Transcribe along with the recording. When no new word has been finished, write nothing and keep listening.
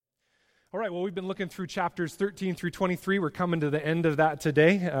All right, well, we've been looking through chapters 13 through 23. We're coming to the end of that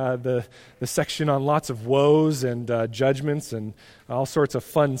today, the section on lots of woes and judgments and all sorts of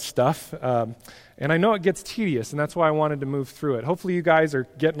fun stuff. And I know it gets tedious, and that's why I wanted to move through it. Hopefully you guys are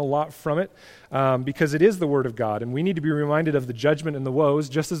getting a lot from it because it is the Word of God, and we need to be reminded of the judgment and the woes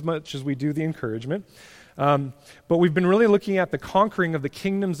just as much as we do the encouragement. But we've been really looking at the conquering of the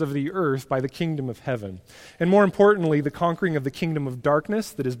kingdoms of the earth by the kingdom of heaven. And more importantly, the conquering of the kingdom of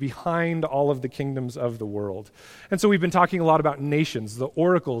darkness that is behind all of the kingdoms of the world. And so we've been talking a lot about nations, the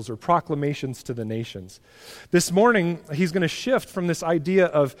oracles or proclamations to the nations. This morning, he's going to shift from this idea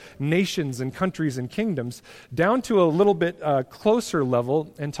of nations and countries and kingdoms down to a little bit closer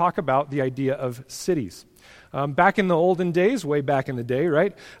level and talk about the idea of cities. Back in the olden days, way back in the day,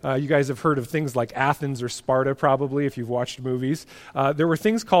 right? You guys have heard of things like Athens or Sparta, probably, if you've watched movies. There were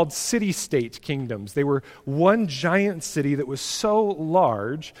things called city-state kingdoms. They were one giant city that was so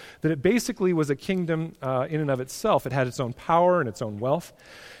large that it basically was a kingdom in and of itself. It had its own power and its own wealth.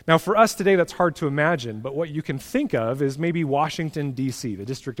 Now, for us today, that's hard to imagine, but what you can think of is maybe Washington, D.C., the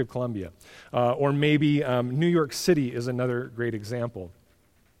District of Columbia, or maybe New York City is another great example.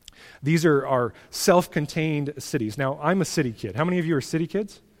 These are our self-contained cities. Now, I'm a city kid. How many of you are city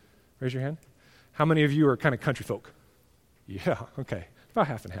kids? Raise your hand. How many of you are kind of country folk? Yeah, okay. About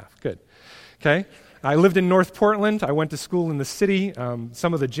half and half. Good. Okay. I lived in North Portland. I went to school in the city.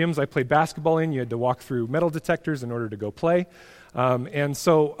 Some of the gyms I played basketball in, you had to walk through metal detectors in order to go play. And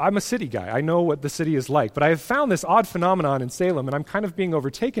so I'm a city guy. I know what the city is like. But I have found this odd phenomenon in Salem, and I'm kind of being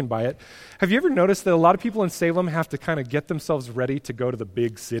overtaken by it. Have you ever noticed that a lot of people in Salem have to kind of get themselves ready to go to the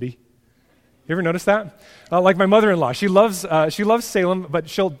big city? You ever notice that? Like my mother-in-law, she loves Salem, but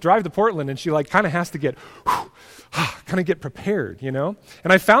she'll drive to Portland, and she kind of has to get prepared, you know?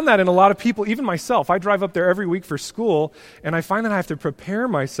 And I found that in a lot of people, even myself. I drive up there every week for school, and I find that I have to prepare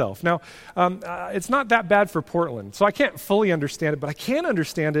myself. Now, it's not that bad for Portland, so I can't fully understand it, but I can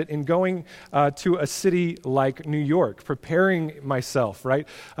understand it in going to a city like New York, preparing myself, right?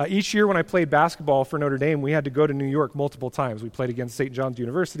 Each year when I played basketball for Notre Dame, we had to go to New York multiple times. We played against St. John's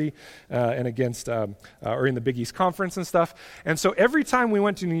University and against, or in the Big East Conference and stuff. And so every time we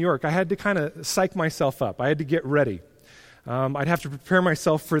went to New York, I had to kind of psych myself up. I had to get ready. I'd have to prepare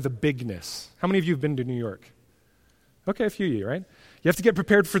myself for the bigness. How many of you have been to New York? Okay, a few of you, right? You have to get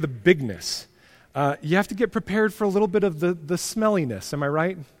prepared for the bigness. You have to get prepared for a little bit of the smelliness. Am I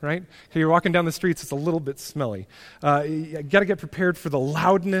right? Right? Okay, you're walking down the streets, it's a little bit smelly. You got to get prepared for the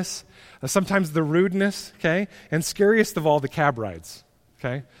loudness, sometimes the rudeness, okay? And scariest of all, the cab rides,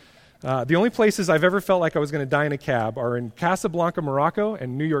 okay? The only places I've ever felt like I was going to die in a cab are in Casablanca, Morocco,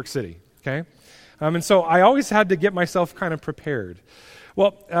 and New York City, okay? And so I always had to get myself kind of prepared.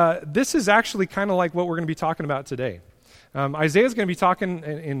 Well, this is actually kind of like what we're going to be talking about today. Isaiah's going to be talking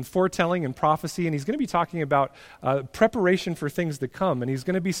in foretelling and prophecy, and he's going to be talking about preparation for things to come. And he's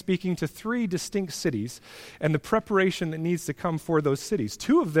going to be speaking to three distinct cities and the preparation that needs to come for those cities.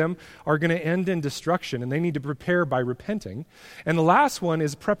 Two of them are going to end in destruction, and they need to prepare by repenting. And the last one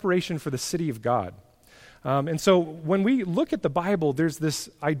is preparation for the city of God. And so when we look at the Bible, there's this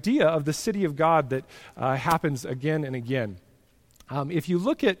idea of the city of God that happens again and again. If you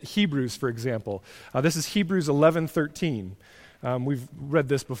look at Hebrews, for example, this is Hebrews 11:13. We've read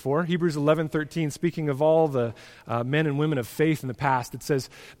this before. Hebrews 11:13, speaking of all the men and women of faith in the past, it says,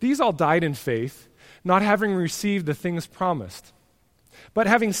 "These all died in faith, not having received the things promised, but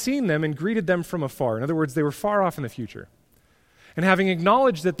having seen them and greeted them from afar." In other words, they were far off in the future. "And having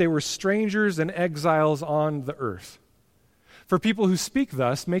acknowledged that they were strangers and exiles on the earth. For people who speak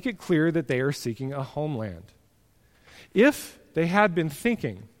thus make it clear that they are seeking a homeland. If they had been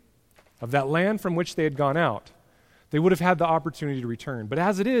thinking of that land from which they had gone out, they would have had the opportunity to return. But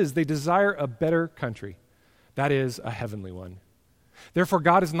as it is, they desire a better country, that is, a heavenly one. Therefore,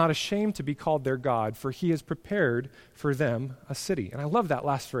 God is not ashamed to be called their God, for he has prepared for them a city." And I love that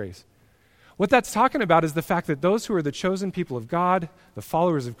last phrase. What that's talking about is the fact that those who are the chosen people of God, the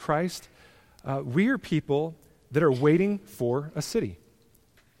followers of Christ, we are people that are waiting for a city,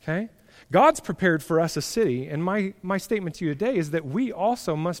 okay? God's prepared for us a city, and my statement to you today is that we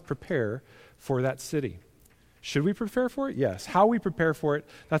also must prepare for that city. Should we prepare for it? Yes. How we prepare for it,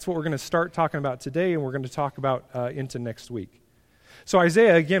 that's what we're going to start talking about today, and we're going to talk about into next week. So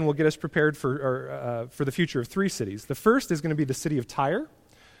Isaiah, again, will get us prepared for the future of three cities. The first is going to be the city of Tyre.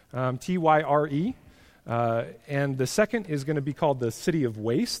 Tyre, and the second is going to be called the city of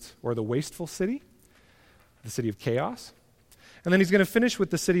waste, or the wasteful city, the city of chaos. And then he's going to finish with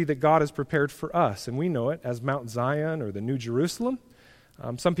the city that God has prepared for us, and we know it as Mount Zion or the New Jerusalem.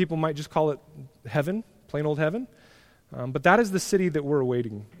 Some people might just call it heaven, plain old heaven. But that is the city that we're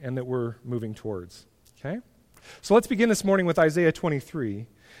awaiting and that we're moving towards. Okay? So let's begin this morning with Isaiah 23,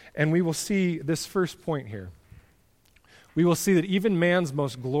 and we will see this first point here. We will see that even man's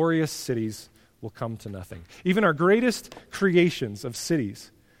most glorious cities will come to nothing. Even our greatest creations of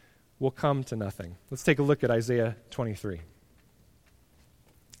cities will come to nothing. Let's take a look at Isaiah 23.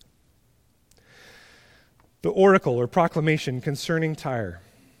 The oracle or proclamation concerning Tyre.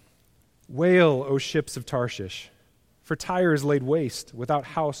 Wail, O ships of Tarshish, for Tyre is laid waste, without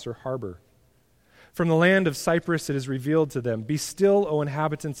house or harbor. From the land of Cyprus it is revealed to them, be still, O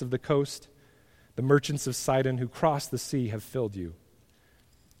inhabitants of the coast. The merchants of Sidon who cross the sea have filled you.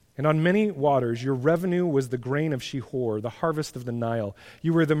 And on many waters your revenue was the grain of Shihor, the harvest of the Nile.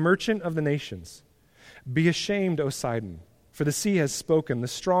 You were the merchant of the nations. Be ashamed, O Sidon, for the sea has spoken, the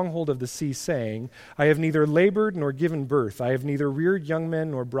stronghold of the sea, saying, I have neither labored nor given birth. I have neither reared young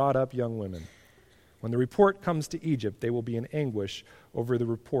men nor brought up young women. When the report comes to Egypt, they will be in anguish over the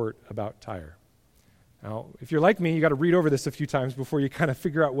report about Tyre. Now, if you're like me, you got to read over this a few times before you kind of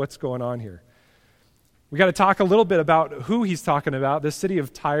figure out what's going on here. We got to talk a little bit about who he's talking about, the city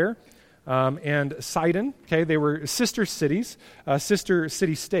of Tyre and Sidon. Okay, they were sister cities, sister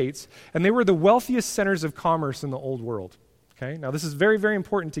city-states, and they were the wealthiest centers of commerce in the old world. Okay, now this is very, very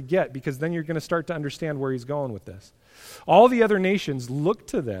important to get because then you're going to start to understand where he's going with this. All the other nations look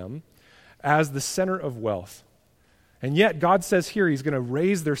to them as the center of wealth. And yet God says here he's going to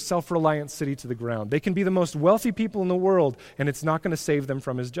raise their self-reliant city to the ground. They can be the most wealthy people in the world, and it's not going to save them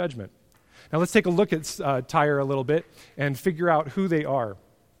from his judgment. Now let's take a look at Tyre a little bit and figure out who they are.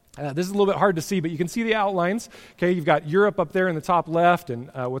 This is a little bit hard to see, but you can see the outlines. Okay, you've got Europe up there in the top left and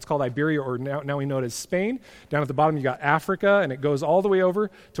what's called Iberia, or now we know it as Spain. Down at the bottom, you got Africa, and it goes all the way over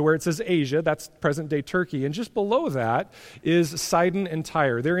to where it says Asia. That's present-day Turkey. And just below that is Sidon and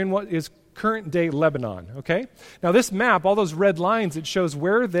Tyre. They're in what is current-day Lebanon, okay? Now this map, all those red lines, it shows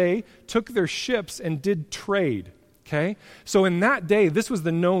where they took their ships and did trade. Okay, so in that day, this was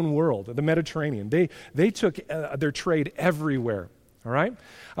the known world, the Mediterranean. They took their trade everywhere. All right,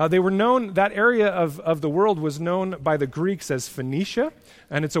 they were known. That area of the world was known by the Greeks as Phoenicia,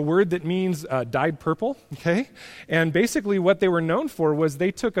 and it's a word that means dyed purple. Okay, and basically what they were known for was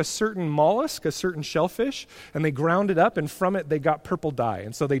they took a certain mollusk, a certain shellfish, and they ground it up, and from it they got purple dye,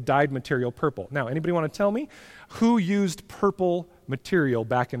 and so they dyed material purple. Now, anybody want to tell me who used purple material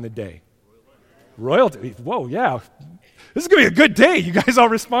back in the day? Royalty. Whoa, yeah. This is going to be a good day. You guys all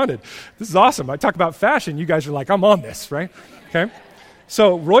responded. This is awesome. I talk about fashion. You guys are like, I'm on this, right? Okay.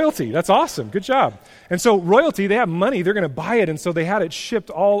 So royalty, that's awesome. Good job. And so royalty, they have money. They're going to buy it. And so they had it shipped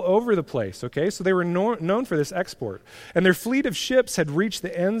all over the place, okay? So they were known for this export. And their fleet of ships had reached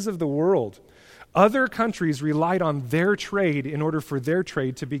the ends of the world. Other countries relied on their trade in order for their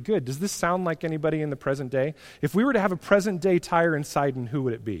trade to be good. Does this sound like anybody in the present day? If we were to have a present-day Tyre and Sidon, who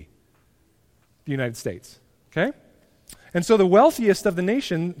would it be? The United States, okay? And so the wealthiest of the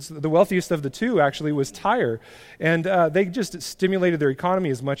nations, the wealthiest of the two actually, was Tyre. And they just stimulated their economy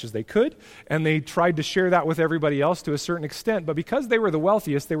as much as they could, and they tried to share that with everybody else to a certain extent. But because they were the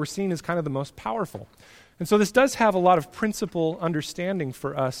wealthiest, they were seen as kind of the most powerful. And so this does have a lot of principle understanding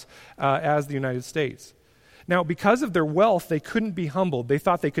for us as the United States. Now, because of their wealth, they couldn't be humbled. They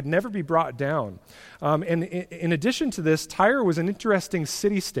thought they could never be brought down. And in addition to this, Tyre was an interesting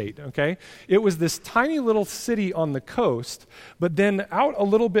city-state, okay? It was this tiny little city on the coast, but then out a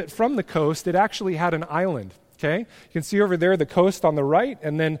little bit from the coast, it actually had an island. Okay, you can see over there the coast on the right,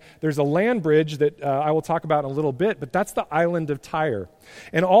 and then there's a land bridge that I will talk about in a little bit, but that's the island of Tyre.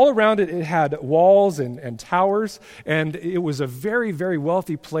 And all around it, it had walls and towers, and it was a very, very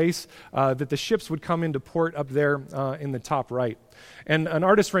wealthy place that the ships would come into port up there in the top right. And an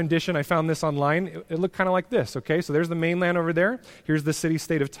artist rendition, I found this online, it looked kind of like this, okay? So there's the mainland over there. Here's the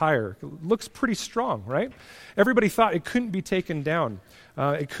city-state of Tyre. It looks pretty strong, right? Everybody thought it couldn't be taken down.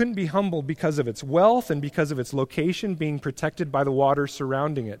 It couldn't be humbled because of its wealth and because of its location being protected by the water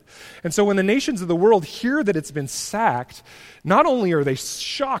surrounding it. And so when the nations of the world hear that it's been sacked, not only are they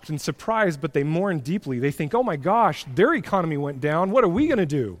shocked and surprised, but they mourn deeply. They think, oh my gosh, their economy went down. What are we going to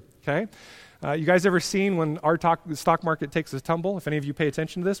do? Okay? You guys ever seen when the stock market takes a tumble? If any of you pay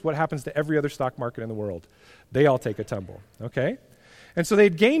attention to this, what happens to every other stock market in the world? They all take a tumble, okay? And so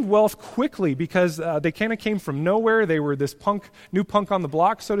they'd gained wealth quickly because they kind of came from nowhere. They were this new punk on the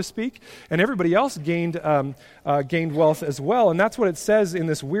block, so to speak, and everybody else gained wealth as well. And that's what it says in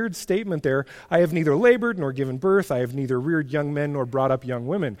this weird statement there. I have neither labored nor given birth. I have neither reared young men nor brought up young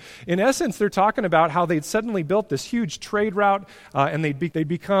women. In essence, they're talking about how they'd suddenly built this huge trade route, and they'd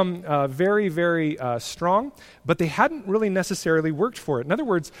become very, very strong, but they hadn't really necessarily worked for it. In other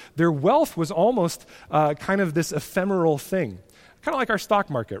words, their wealth was almost kind of this ephemeral thing. Kind of like our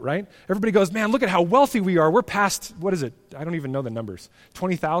stock market, right? Everybody goes, man, look at how wealthy we are. We're past, what is it? I don't even know the numbers.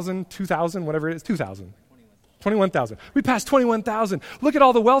 20,000, 2,000, whatever it is, 2,000. 21,000. We passed 21,000. Look at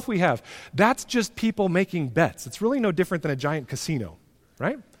all the wealth we have. That's just people making bets. It's really no different than a giant casino,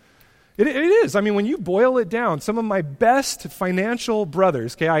 right? It is. I mean, when you boil it down, some of my best financial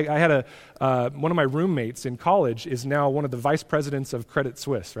brothers, okay, I had one of my roommates in college is now one of the vice presidents of Credit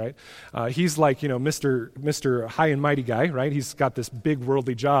Suisse, right? He's like, Mr. High and Mighty guy, right? He's got this big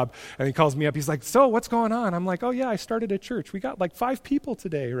worldly job, and he calls me up. He's like, so what's going on? I'm like, oh yeah, I started a church. We got like 5 people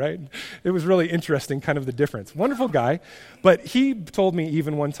today, right? It was really interesting, kind of the difference. Wonderful guy, but he told me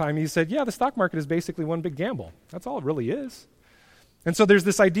even one time, he said, yeah, the stock market is basically one big gamble. That's all it really is. And so there's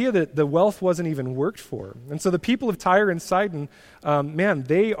this idea that the wealth wasn't even worked for. And so the people of Tyre and Sidon,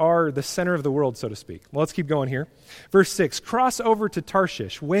 they are the center of the world, so to speak. Well, let's keep going here. Verse 6, cross over to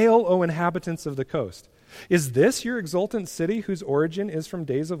Tarshish. Wail, O inhabitants of the coast. Is this your exultant city whose origin is from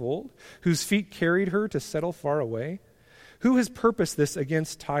days of old, whose feet carried her to settle far away? Who has purposed this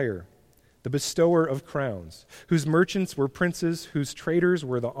against Tyre, the bestower of crowns, whose merchants were princes, whose traders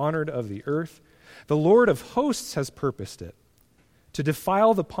were the honored of the earth? The Lord of hosts has purposed it, to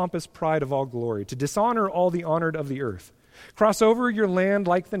defile the pompous pride of all glory, to dishonor all the honored of the earth. Cross over your land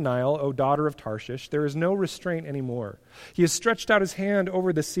like the Nile, O daughter of Tarshish. There is no restraint anymore. He has stretched out his hand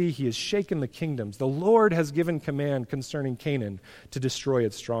over the sea. He has shaken the kingdoms. The Lord has given command concerning Canaan to destroy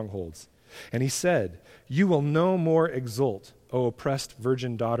its strongholds. And he said, you will no more exult, O oppressed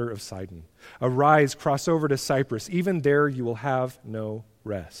virgin daughter of Sidon. Arise, cross over to Cyprus. Even there you will have no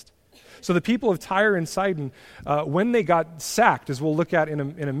rest. So the people of Tyre and Sidon, when they got sacked, as we'll look at in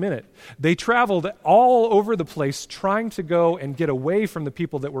a minute, they traveled all over the place trying to go and get away from the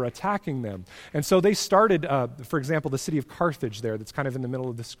people that were attacking them. And so they started, for example, the city of Carthage there that's kind of in the middle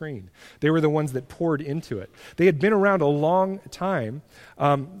of the screen. They were the ones that poured into it. They had been around a long time,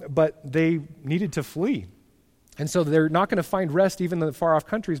 but they needed to flee. And so they're not going to find rest even in the far-off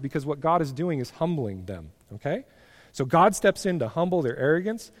countries because what God is doing is humbling them, okay? So God steps in to humble their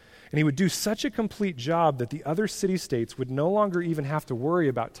arrogance, and he would do such a complete job that the other city-states would no longer even have to worry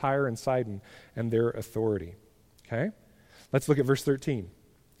about Tyre and Sidon and their authority. Okay? Let's look at verse 13.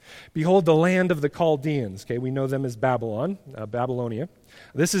 Behold, the land of the Chaldeans. Okay, we know them as Babylon, Babylonia.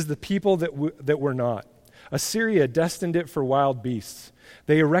 This is the people that were not. Assyria destined it for wild beasts.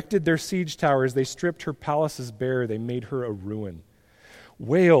 They erected their siege towers. They stripped her palaces bare. They made her a ruin.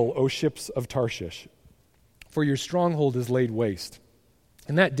 Wail, O ships of Tarshish, for your stronghold is laid waste.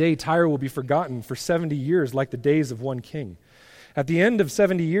 In that day, Tyre will be forgotten for 70 years like the days of one king. At the end of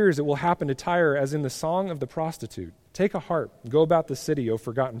 70 years, it will happen to Tyre as in the song of the prostitute. Take a harp, go about the city, O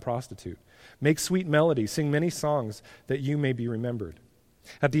forgotten prostitute. Make sweet melody, sing many songs that you may be remembered.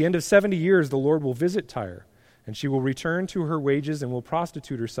 At the end of 70 years, the Lord will visit Tyre, and she will return to her wages and will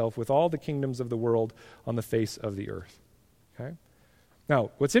prostitute herself with all the kingdoms of the world on the face of the earth. Okay?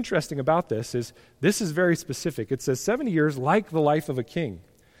 Now, what's interesting about this is very specific. It says 70 years like the life of a king.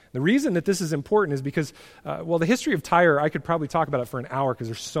 The reason that this is important is because, the history of Tyre, I could probably talk about it for an hour because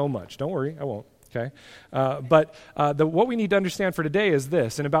there's so much. Don't worry, I won't. Okay, but what we need to understand for today is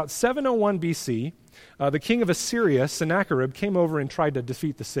this. In about 701 BC, the king of Assyria, Sennacherib, came over and tried to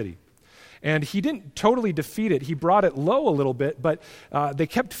defeat the city. And he didn't totally defeat it. He brought it low a little bit, but they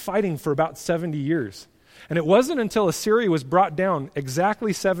kept fighting for about 70 years. And it wasn't until Assyria was brought down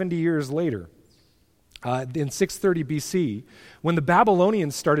exactly 70 years later, in 630 BC, when the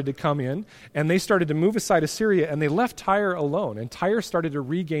Babylonians started to come in, and they started to move aside Assyria, and they left Tyre alone, and Tyre started to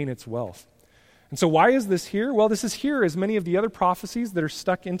regain its wealth. And so why is this here? Well, this is here as many of the other prophecies that are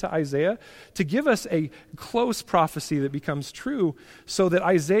stuck into Isaiah to give us a close prophecy that becomes true so that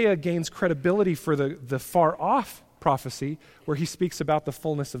Isaiah gains credibility for the far-off prophecy where he speaks about the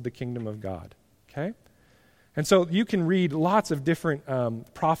fullness of the kingdom of God. Okay? And so you can read lots of different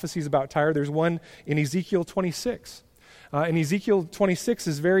prophecies about Tyre. There's one in Ezekiel 26. And Ezekiel 26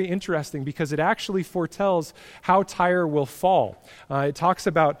 is very interesting because it actually foretells how Tyre will fall. It talks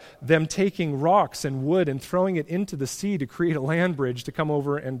about them taking rocks and wood and throwing it into the sea to create a land bridge to come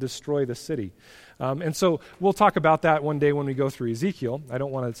over and destroy the city. And so we'll talk about that one day when we go through Ezekiel. I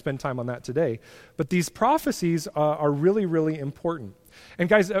don't want to spend time on that today. But these prophecies are really, really important. And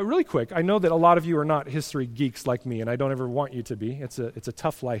guys, really quick, I know that a lot of you are not history geeks like me, and I don't ever want you to be. It's a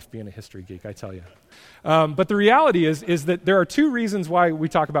tough life being a history geek, I tell you. But the reality is that there are two reasons why we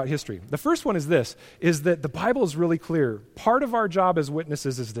talk about history. The first one is this, is that the Bible is really clear. Part of our job as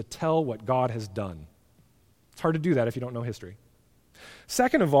witnesses is to tell what God has done. It's hard to do that if you don't know history.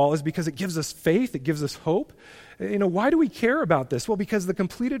 Second of all is because it gives us faith, it gives us hope. Why do we care about this? Well, because the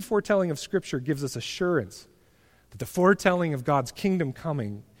completed foretelling of Scripture gives us assurance that the foretelling of God's kingdom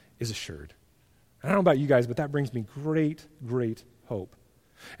coming is assured. I don't know about you guys, but that brings me great, great hope.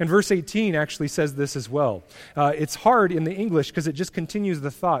 And verse 18 actually says this as well. It's hard in the English because it just continues the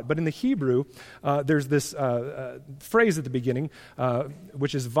thought, but in the Hebrew, there's this phrase at the beginning,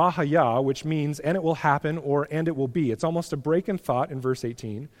 which is vahaya, which means, and it will happen, or and it will be. It's almost a break in thought in verse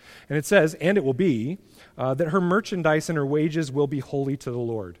 18. And it says, and it will be, that her merchandise and her wages will be holy to the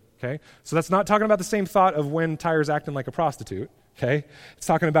Lord. Okay? So that's not talking about the same thought of when Tyre's acting like a prostitute. Okay? It's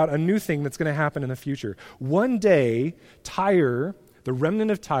talking about a new thing that's going to happen in the future. One day, Tyre, the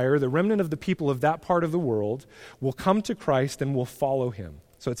remnant of Tyre, the remnant of the people of that part of the world, will come to Christ and will follow him.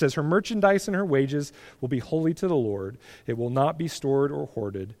 So it says, her merchandise and her wages will be holy to the Lord. It will not be stored or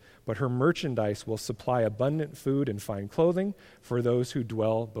hoarded, but her merchandise will supply abundant food and fine clothing for those who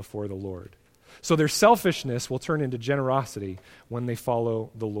dwell before the Lord. So their selfishness will turn into generosity when they follow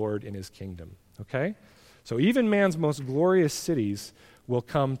the Lord in his kingdom. Okay? So even man's most glorious cities will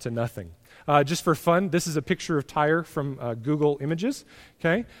come to nothing. Just for fun, this is a picture of Tyre from Google Images.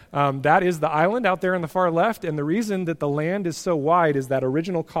 Okay, that is the island out there on the far left, and the reason that the land is so wide is that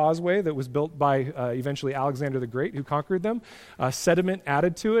original causeway that was built by eventually Alexander the Great, who conquered them. Sediment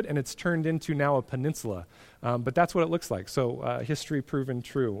added to it, and it's turned into now a peninsula. But that's what it looks like. So history proven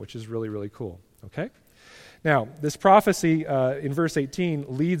true, which is really, really cool. Okay. Now, this prophecy in verse 18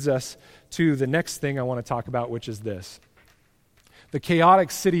 leads us to the next thing I want to talk about, which is this. The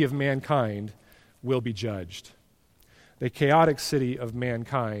chaotic city of mankind will be judged. The chaotic city of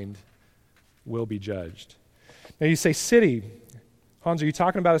mankind will be judged. Now you say city. Hans, are you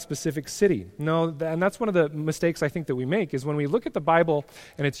talking about a specific city? No, and that's one of the mistakes I think that we make is when we look at the Bible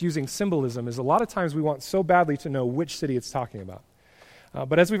and it's using symbolism is a lot of times we want so badly to know which city it's talking about.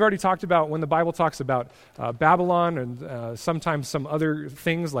 But as we've already talked about, when the Bible talks about Babylon and sometimes some other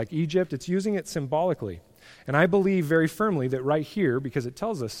things like Egypt, it's using it symbolically. And I believe very firmly that right here, because it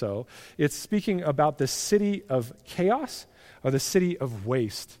tells us so, it's speaking about the city of chaos or the city of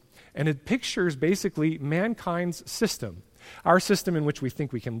waste. And it pictures basically mankind's system, our system in which we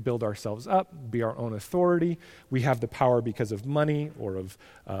think we can build ourselves up, be our own authority. We have the power because of money or of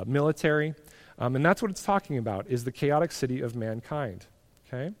military. And that's what it's talking about, is the chaotic city of mankind.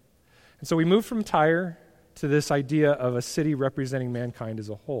 Okay? And so we move from Tyre to this idea of a city representing mankind as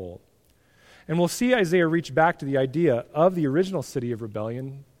a whole. And we'll see Isaiah reach back to the idea of the original city of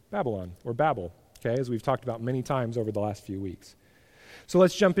rebellion, Babylon, or Babel, okay, as we've talked about many times over the last few weeks. So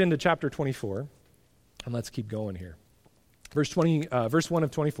let's jump into chapter 24, and let's keep going here. Verse 1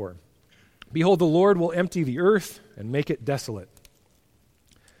 of 24. Behold, the Lord will empty the earth and make it desolate,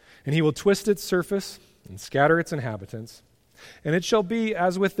 and he will twist its surface and scatter its inhabitants. And it shall be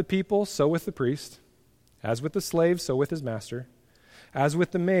as with the people, so with the priest, as with the slave, so with his master, as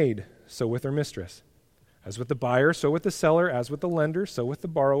with the maid, so with her mistress, as with the buyer, so with the seller, as with the lender, so with the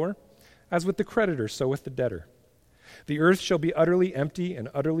borrower, as with the creditor, so with the debtor. The earth shall be utterly empty and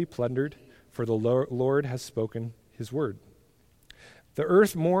utterly plundered, for the Lord has spoken his word. The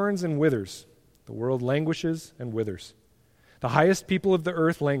earth mourns and withers, the world languishes and withers. The highest people of the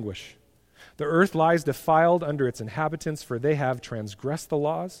earth languish. The earth lies defiled under its inhabitants, for they have transgressed the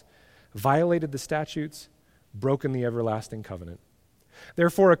laws, violated the statutes, broken the everlasting covenant.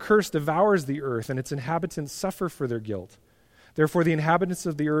 Therefore a curse devours the earth, and its inhabitants suffer for their guilt. Therefore the inhabitants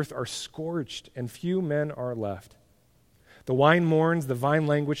of the earth are scorched, and few men are left. The wine mourns, the vine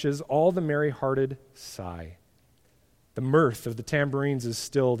languishes, all the merry-hearted sigh. The mirth of the tambourines is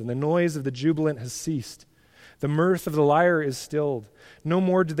stilled, and the noise of the jubilant has ceased. The mirth of the lyre is stilled. No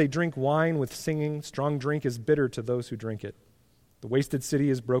more do they drink wine with singing. Strong drink is bitter to those who drink it. The wasted city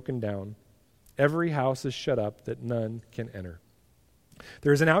is broken down. Every house is shut up that none can enter.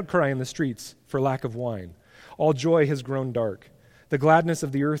 There is an outcry in the streets for lack of wine. All joy has grown dark. The gladness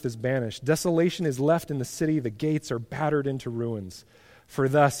of the earth is banished. Desolation is left in the city. The gates are battered into ruins. For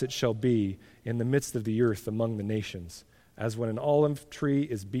thus it shall be in the midst of the earth among the nations, as when an olive tree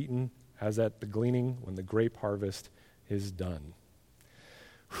is beaten, as at the gleaning when the grape harvest is done.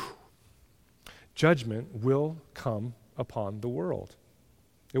 Whew. Judgment will come upon the world.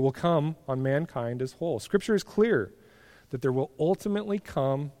 It will come on mankind as whole. Scripture is clear that there will ultimately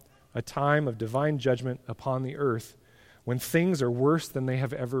come a time of divine judgment upon the earth when things are worse than they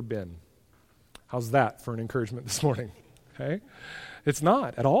have ever been. How's that for an encouragement this morning? Okay? It's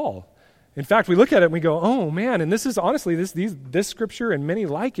not at all. In fact, we look at it and we go, oh man, and this is honestly, this scripture and many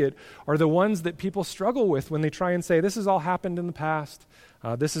like it are the ones that people struggle with when they try and say, this has all happened in the past.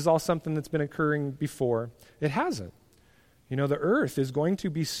 This is all something that's been occurring before. It hasn't. You know, the earth is going to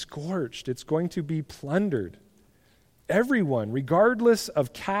be scorched. It's going to be plundered. Everyone, regardless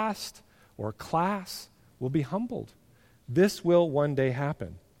of caste or class, will be humbled. This will one day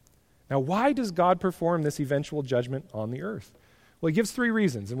happen. Now, why does God perform this eventual judgment on the earth? Well, he gives 3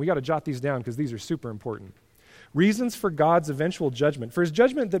 reasons, and we got to jot these down because these are super important. Reasons for God's eventual judgment. For his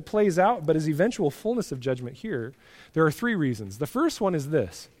judgment that plays out, but his eventual fullness of judgment here, there are 3 reasons. The first one is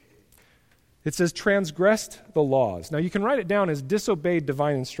this. It says, transgressed the laws. Now, you can write it down as disobeyed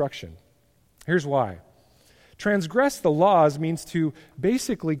divine instruction. Here's why. Transgress the laws means to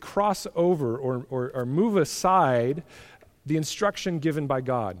basically cross over or move aside the instruction given by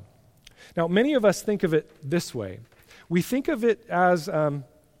God. Now, many of us think of it this way. We think of it as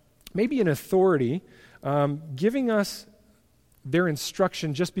maybe an authority giving us their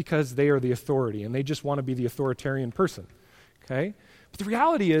instruction just because they are the authority and they just want to be the authoritarian person, okay? But the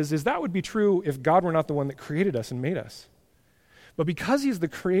reality is that would be true if God were not the one that created us and made us. But because he's the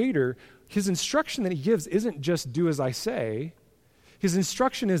creator, his instruction that he gives isn't just do as I say. His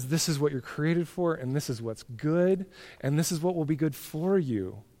instruction is this is what you're created for and this is what's good and this is what will be good for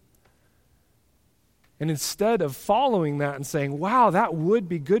you. And instead of following that and saying, wow, that would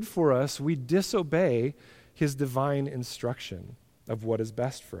be good for us, we disobey his divine instruction of what is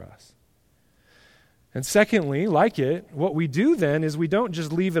best for us. And secondly, like it, what we do then is we don't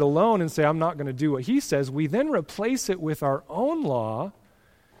just leave it alone and say, I'm not going to do what he says. We then replace it with our own law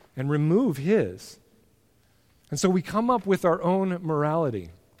and remove his. And so we come up with our own morality.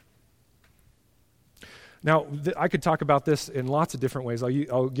 Now, I could talk about this in lots of different ways.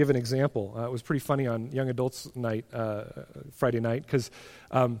 I'll give an example. It was pretty funny on Young Adults Night, Friday night, because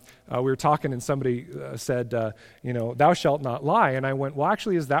we were talking and somebody said, thou shalt not lie. And I went, well,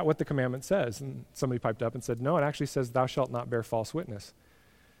 actually, is that what the commandment says? And somebody piped up and said, no, it actually says, thou shalt not bear false witness.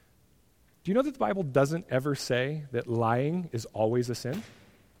 Do you know that the Bible doesn't ever say that lying is always a sin?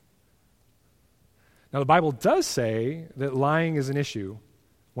 Now, the Bible does say that lying is an issue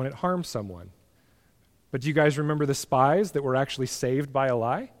when it harms someone. But do you guys remember the spies that were actually saved by a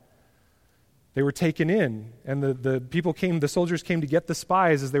lie? They were taken in, and the soldiers came to get the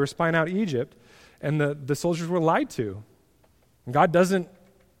spies as they were spying out Egypt, and the soldiers were lied to. And God doesn't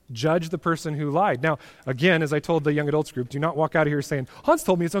judge the person who lied. Now, again, as I told the young adults group, do not walk out of here saying, Hans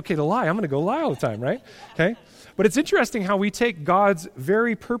told me it's okay to lie. I'm going to go lie all the time, right? Okay? But it's interesting how we take God's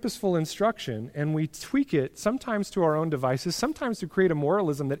very purposeful instruction and we tweak it sometimes to our own devices, sometimes to create a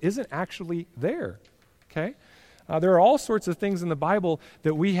moralism that isn't actually there. Okay? There are all sorts of things in the Bible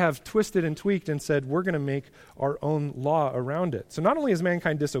that we have twisted and tweaked and said we're going to make our own law around it. So not only has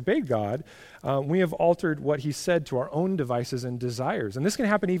mankind disobeyed God, we have altered what he said to our own devices and desires. And this can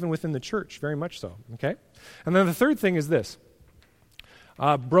happen even within the church, very much so. Okay? And then the third thing is this.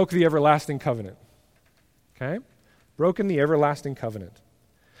 Broke the everlasting covenant. Okay? Broken the everlasting covenant.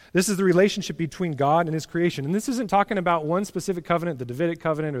 This is the relationship between God and his creation. And this isn't talking about one specific covenant, the Davidic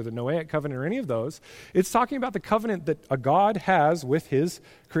covenant or the Noahic covenant or any of those. It's talking about the covenant that a God has with his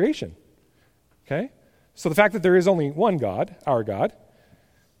creation. Okay? So the fact that there is only one God, our God,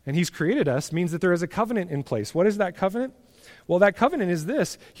 and he's created us means that there is a covenant in place. What is that covenant? Well, that covenant is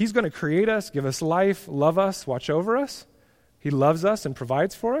this. He's going to create us, give us life, love us, watch over us. He loves us and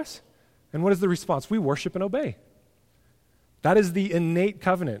provides for us. And what is the response? We worship and obey. That is the innate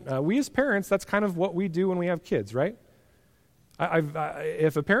covenant. We as parents, that's kind of what we do when we have kids, right?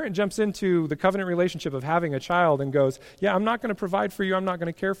 If a parent jumps into the covenant relationship of having a child and goes, yeah, I'm not going to provide for you, I'm not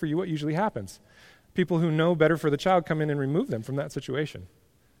going to care for you, what usually happens? People who know better for the child come in and remove them from that situation.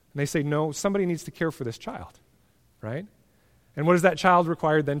 And they say, no, somebody needs to care for this child, right? And what is that child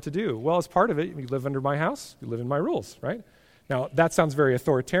required then to do? Well, as part of it, you live under my house, you live in my rules, right? Now, that sounds very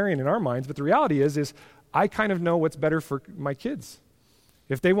authoritarian in our minds, but the reality is I kind of know what's better for my kids.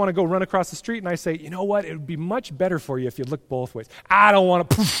 If they want to go run across the street and I say, you know what, it would be much better for you if you look both ways. I don't want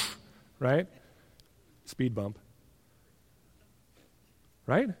to, poof, right? Speed bump.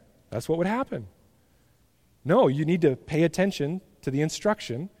 Right? That's what would happen. No, you need to pay attention to the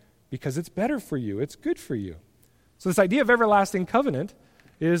instruction because it's better for you. It's good for you. So this idea of everlasting covenant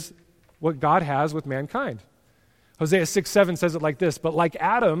is what God has with mankind. Hosea 6:7 says it like this, but like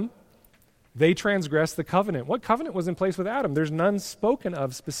Adam, they transgressed the covenant. What covenant was in place with Adam? There's none spoken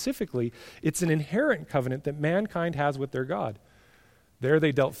of specifically. It's an inherent covenant that mankind has with their God. There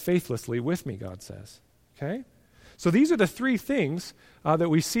they dealt faithlessly with me, God says. Okay? So these are the three things that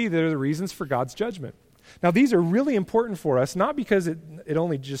we see that are the reasons for God's judgment. Now, these are really important for us, not because it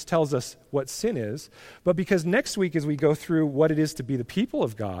only just tells us what sin is, but because next week as we go through what it is to be the people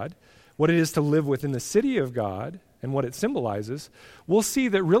of God, what it is to live within the city of God, and what it symbolizes, we'll see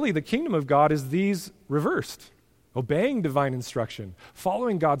that really the kingdom of God is these reversed: obeying divine instruction,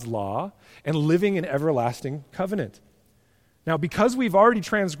 following God's law, and living in everlasting covenant. Now, because we've already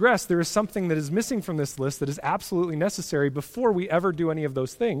transgressed, there is something that is missing from this list that is absolutely necessary before we ever do any of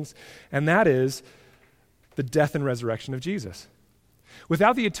those things, and that is the death and resurrection of Jesus.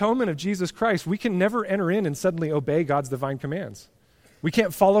 Without the atonement of Jesus Christ, we can never enter in and suddenly obey God's divine commands. We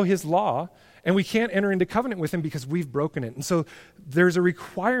can't follow his law, and we can't enter into covenant with him because we've broken it. And so there's a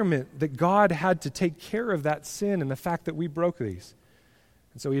requirement that God had to take care of that sin and the fact that we broke these.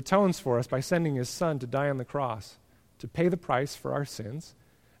 And so he atones for us by sending his son to die on the cross, to pay the price for our sins,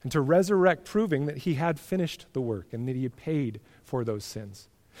 and to resurrect, proving that he had finished the work and that he had paid for those sins.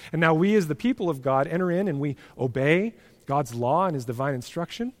 And now we as the people of God enter in and we obey God's law and his divine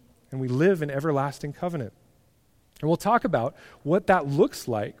instruction, and we live in everlasting covenant. And we'll talk about what that looks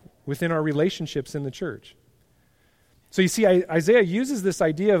like within our relationships in the church. So you see, Isaiah uses this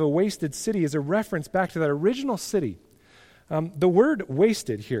idea of a wasted city as a reference back to that original city. The word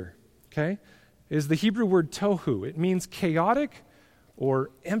wasted here, okay, is the Hebrew word tohu. It means chaotic or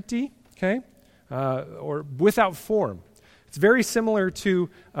empty, okay, or without form. It's very similar to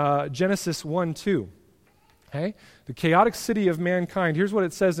Genesis 1:2. Okay? The chaotic city of mankind. Here's what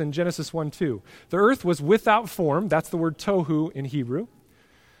it says in Genesis 1:2. The earth was without form. That's the word tohu in Hebrew.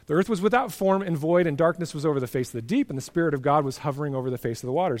 The earth was without form and void, and darkness was over the face of the deep, and the Spirit of God was hovering over the face of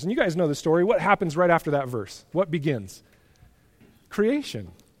the waters. And you guys know the story. What happens right after that verse? What begins?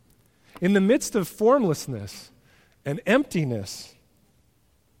 Creation. In the midst of formlessness and emptiness,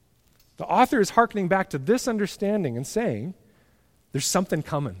 the author is hearkening back to this understanding and saying, there's something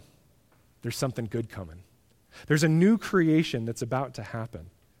coming. There's something good coming. There's a new creation that's about to happen.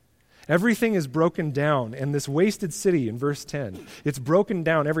 Everything is broken down, and this wasted city in verse 10, it's broken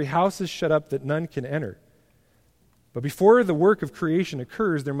down. Every house is shut up that none can enter. But before the work of creation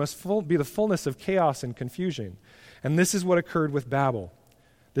occurs, there must be the fullness of chaos and confusion. And this is what occurred with Babel.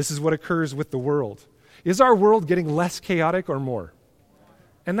 This is what occurs with the world. Is our world getting less chaotic or more?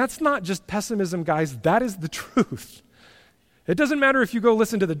 And that's not just pessimism, guys. That is the truth. It doesn't matter if you go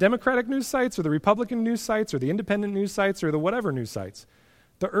listen to the Democratic news sites or the Republican news sites or the independent news sites or the whatever news sites.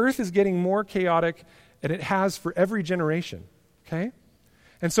 The earth is getting more chaotic, and it has for every generation, okay?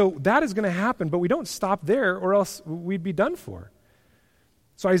 And so that is going to happen, but we don't stop there or else we'd be done for.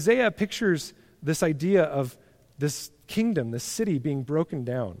 So Isaiah pictures this idea of this kingdom, this city being broken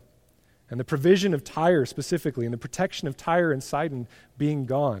down, and the provision of Tyre specifically, and the protection of Tyre and Sidon being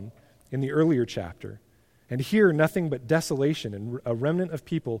gone in the earlier chapter. And here, nothing but desolation and a remnant of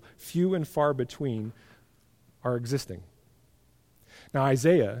people, few and far between, are existing. Now,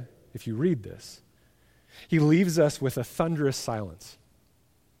 Isaiah, if you read this, he leaves us with a thunderous silence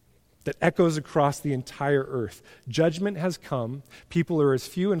that echoes across the entire earth. Judgment has come. People are as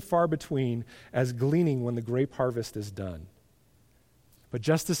few and far between as gleaning when the grape harvest is done. But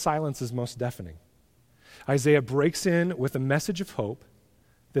just as silence is most deafening, Isaiah breaks in with a message of hope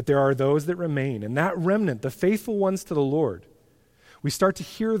that there are those that remain, and that remnant, the faithful ones to the Lord, we start to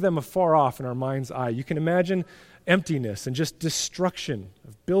hear them afar off in our mind's eye. You can imagine emptiness and just destruction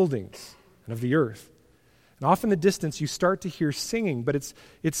of buildings and of the earth. And off in the distance, you start to hear singing, but it's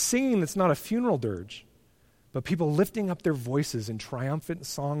singing that's not a funeral dirge, but people lifting up their voices in triumphant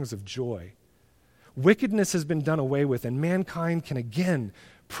songs of joy. Wickedness has been done away with, and mankind can again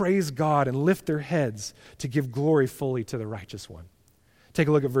praise God and lift their heads to give glory fully to the righteous one. Take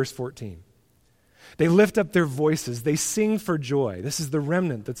a look at verse 14. They lift up their voices. They sing for joy. This is the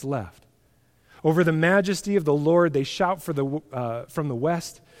remnant that's left. Over the majesty of the Lord, they shout from the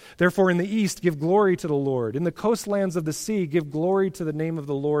west. Therefore, in the east, give glory to the Lord. In the coastlands of the sea, give glory to the name of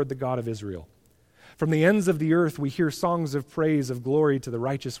the Lord, the God of Israel. From the ends of the earth, we hear songs of praise, of glory to the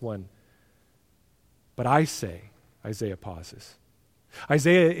righteous one. But I say, Isaiah pauses.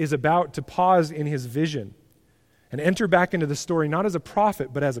 Isaiah is about to pause in his vision and enter back into the story, not as a prophet,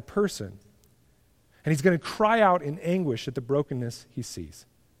 but as a person. And he's going to cry out in anguish at the brokenness he sees.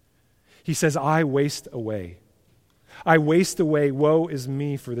 He says, I waste away. I waste away. Woe is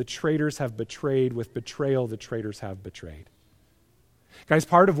me, for the traitors have betrayed. With betrayal, the traitors have betrayed. Guys,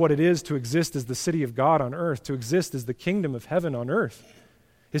 part of what it is to exist as the city of God on earth, to exist as the kingdom of heaven on earth,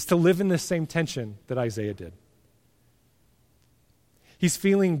 is to live in this same tension that Isaiah did. He's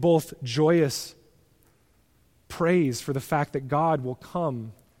feeling both joyous praise for the fact that God will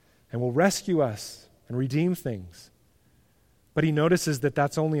come and will rescue us and redeem things. But he notices that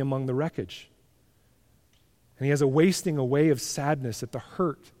that's only among the wreckage. And he has a wasting away of sadness at the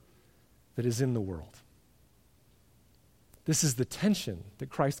hurt that is in the world. This is the tension that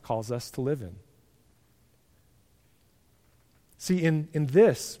Christ calls us to live in. See, in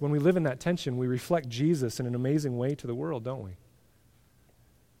this, when we live in that tension, we reflect Jesus in an amazing way to the world, don't we?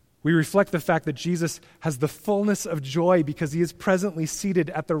 We reflect the fact that Jesus has the fullness of joy because he is presently seated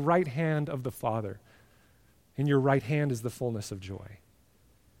at the right hand of the Father. In your right hand is the fullness of joy.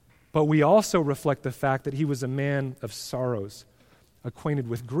 But we also reflect the fact that he was a man of sorrows, acquainted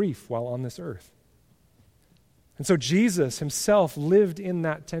with grief while on this earth. And so Jesus himself lived in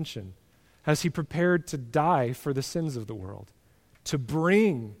that tension as he prepared to die for the sins of the world, to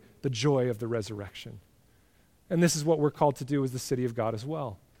bring the joy of the resurrection. And this is what we're called to do as the city of God as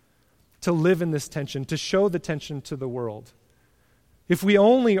well, to live in this tension, to show the tension to the world. If we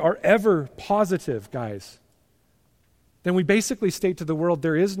only are ever positive, guys, then we basically state to the world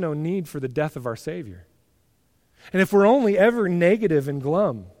there is no need for the death of our Savior. And if we're only ever negative and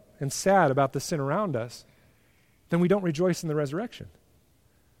glum and sad about the sin around us, then we don't rejoice in the resurrection.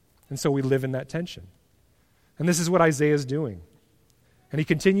 And so we live in that tension. And this is what Isaiah is doing. And he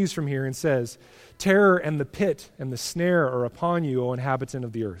continues from here and says, "Terror and the pit and the snare are upon you, O inhabitant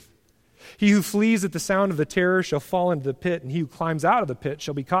of the earth. He who flees at the sound of the terror shall fall into the pit, and he who climbs out of the pit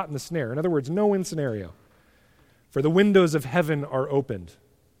shall be caught in the snare." In other words, no-win scenario. "For the windows of heaven are opened."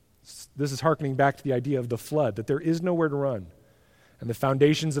 This is hearkening back to the idea of the flood, that there is nowhere to run, and the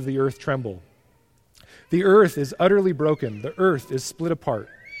foundations of the earth tremble. The earth is utterly broken. The earth is split apart.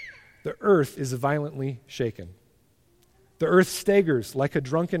 The earth is violently shaken. The earth staggers like a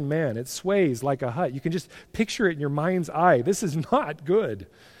drunken man. It sways like a hut. You can just picture it in your mind's eye. This is not good.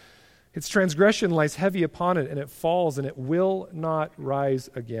 Its transgression lies heavy upon it, and it falls, and it will not rise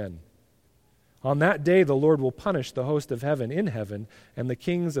again. On that day the Lord will punish the host of heaven in heaven, and the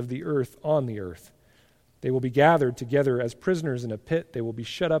kings of the earth on the earth. They will be gathered together as prisoners in a pit. They will be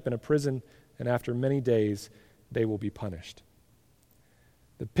shut up in a prison, and after many days they will be punished.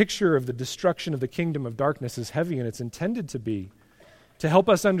 The picture of the destruction of the kingdom of darkness is heavy, and it's intended to be to help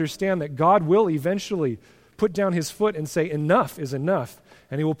us understand that God will eventually put down his foot and say, enough is enough,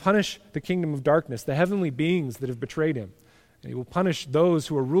 and he will punish the kingdom of darkness, the heavenly beings that have betrayed him. And he will punish those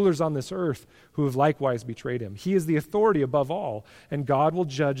who are rulers on this earth who have likewise betrayed him. He is the authority above all, and God will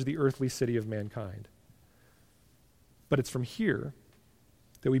judge the earthly city of mankind. But it's from here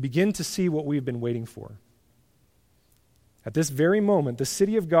that we begin to see what we've been waiting for. At this very moment, the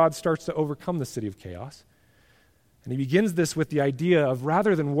city of God starts to overcome the city of chaos. And he begins this with the idea of,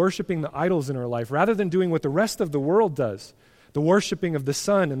 rather than worshiping the idols in our life, rather than doing what the rest of the world does, the worshiping of the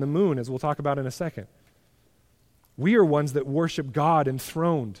sun and the moon, as we'll talk about in a second, we are ones that worship God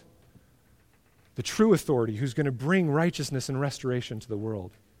enthroned, the true authority who's going to bring righteousness and restoration to the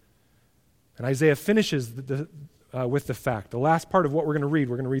world. And Isaiah finishes with the fact, the last part of what we're going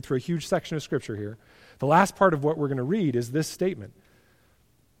to read through a huge section of Scripture here. The last part of what we're going to read is this statement.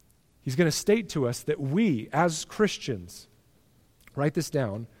 He's going to state to us that we, as Christians, write this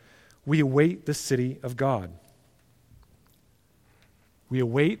down, we await the city of God. We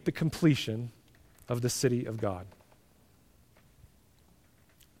await the completion of the city of God.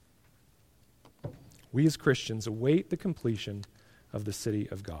 We as Christians await the completion of the city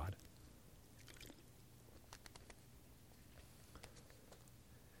of God.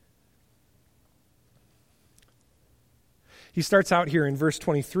 He starts out here in verse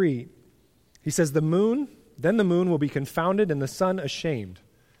 23. He says, then the moon will be confounded and the sun ashamed.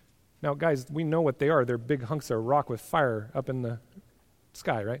 Now, guys, we know what they are. They're big hunks of rock with fire up in the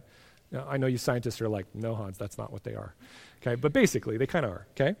sky, right? Now, I know you scientists are like, no, Hans, that's not what they are. Okay, but basically, they kind of are,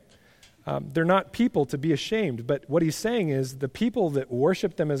 okay? They're not people to be ashamed, but what he's saying is the people that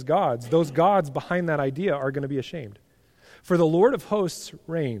worship them as gods, those gods behind that idea are going to be ashamed. For the Lord of hosts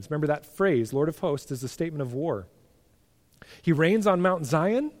reigns. Remember that phrase, Lord of hosts, is a statement of war. He reigns on Mount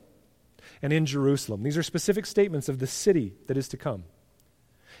Zion and in Jerusalem. These are specific statements of the city that is to come.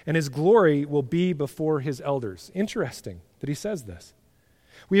 And his glory will be before his elders. Interesting that he says this.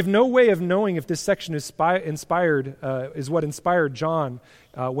 We have no way of knowing if this section is what inspired John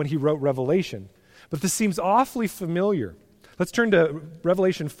when he wrote Revelation. But this seems awfully familiar. Let's turn to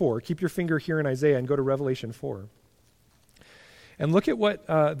Revelation 4. Keep your finger here in Isaiah and go to Revelation 4. And look at what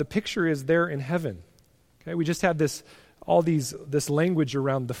the picture is there in heaven. Okay, we just had this language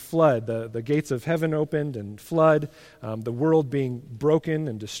around the flood, the gates of heaven opened and flood, the world being broken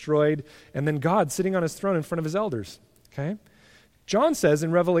and destroyed, and then God sitting on his throne in front of his elders. Okay? John says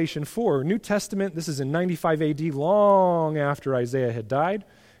in Revelation 4, New Testament, this is in 95 AD, long after Isaiah had died.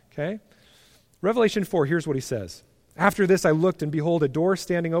 Okay? Revelation 4, here's what he says. After this I looked, and behold, a door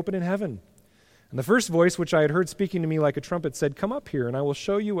standing open in heaven. And the first voice which I had heard speaking to me like a trumpet said, "Come up here, and I will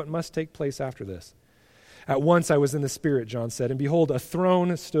show you what must take place after this." At once I was in the Spirit, John said, and behold, a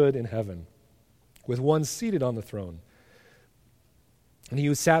throne stood in heaven, with one seated on the throne. And he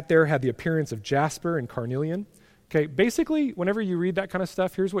who sat there had the appearance of jasper and carnelian. Okay, basically, whenever you read that kind of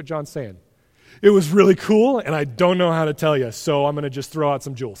stuff, here's what John's saying. It was really cool, and I don't know how to tell you, so I'm going to just throw out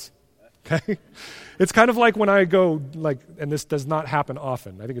some jewels. Okay? It's kind of like when I go, and this does not happen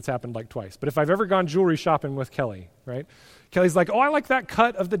often. I think it's happened like twice. But if I've ever gone jewelry shopping with Kelly, right? Kelly's like, "Oh, I like that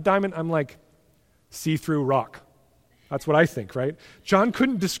cut of the diamond." I'm like, "See-through rock." That's what I think, right? John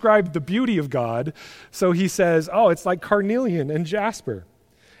couldn't describe the beauty of God, so he says, "Oh, it's like carnelian and jasper."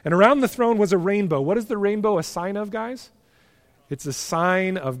 And around the throne was a rainbow. What is the rainbow a sign of, guys? It's a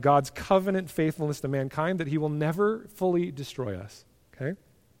sign of God's covenant faithfulness to mankind, that he will never fully destroy us, okay?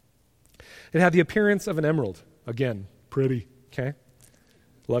 It had the appearance of an emerald. Again, pretty, okay?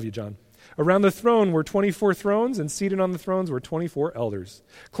 Love you, John. Around the throne were 24 thrones, and seated on the thrones were 24 elders,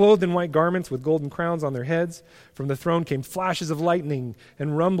 clothed in white garments with golden crowns on their heads. From the throne came flashes of lightning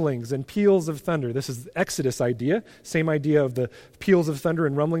and rumblings and peals of thunder. This is the Exodus idea, same idea of the peals of thunder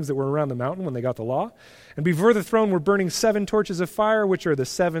and rumblings that were around the mountain when they got the law. And before the throne were burning 7 torches of fire, which are the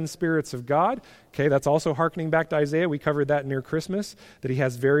 7 spirits of God. Okay, that's also hearkening back to Isaiah. We covered that near Christmas, that he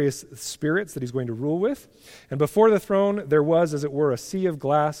has various spirits that he's going to rule with. And before the throne, there was, as it were, a sea of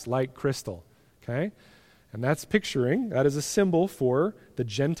glass like crystal. Okay? And that's picturing, that is a symbol for the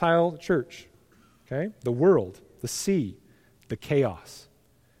Gentile church. Okay? The world, the sea, the chaos.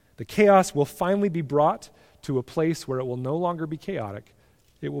 The chaos will finally be brought to a place where it will no longer be chaotic.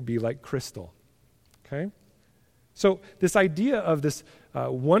 It will be like crystal. Okay? So this idea of this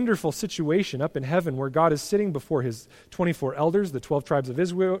wonderful situation up in heaven where God is sitting before his 24 elders, the 12 tribes of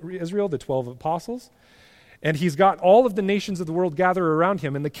Israel, the 12 apostles, and he's got all of the nations of the world gather around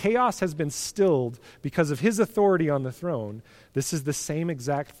him, and the chaos has been stilled because of his authority on the throne. This is the same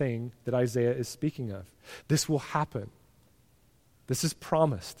exact thing that Isaiah is speaking of. This will happen. This is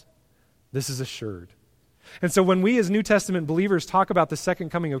promised. This is assured. And so when we as New Testament believers talk about the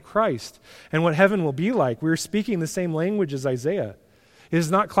second coming of Christ and what heaven will be like, we're speaking the same language as Isaiah. It is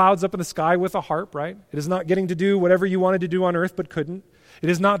not clouds up in the sky with a harp, right? It is not getting to do whatever you wanted to do on earth but couldn't. It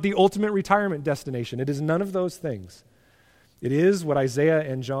is not the ultimate retirement destination. It is none of those things. It is what Isaiah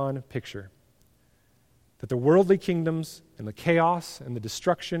and John picture. That the worldly kingdoms and the chaos and the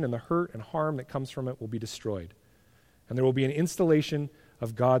destruction and the hurt and harm that comes from it will be destroyed. And there will be an installation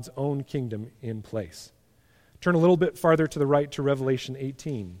of God's own kingdom in place. Turn a little bit farther to the right to Revelation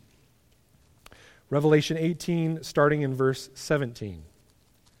 18. Revelation 18, starting in verse 17.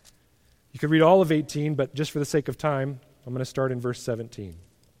 You could read all of 18, but just for the sake of time, I'm going to start in verse 17.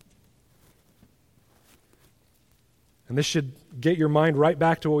 And this should get your mind right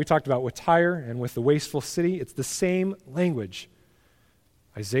back to what we talked about with Tyre and with the wasteful city. It's the same language,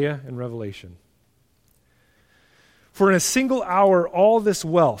 Isaiah and Revelation. For in a single hour, all this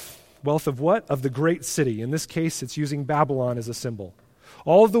wealth of what? Of the great city. In this case, it's using Babylon as a symbol.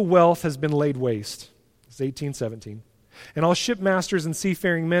 All of the wealth has been laid waste. It's 18:17. And all shipmasters and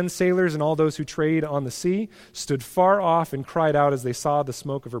seafaring men, sailors, and all those who trade on the sea stood far off and cried out as they saw the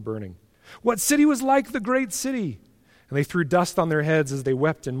smoke of her burning. What city was like the great city? And they threw dust on their heads as they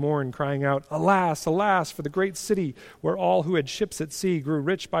wept and mourned, crying out, Alas, alas, for the great city where all who had ships at sea grew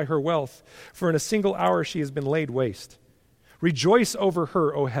rich by her wealth. For in a single hour she has been laid waste. Rejoice over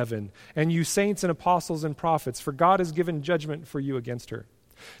her, O heaven, and you saints and apostles and prophets, for God has given judgment for you against her.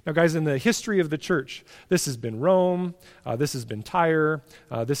 Now, guys, in the history of the church, this has been Rome, this has been Tyre,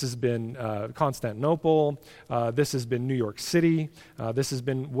 this has been Constantinople, this has been New York City, this has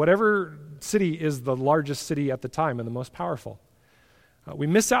been whatever city is the largest city at the time and the most powerful. We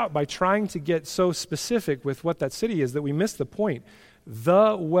miss out by trying to get so specific with what that city is that we miss the point.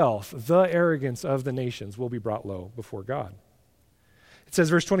 The wealth, the arrogance of the nations will be brought low before God. It says,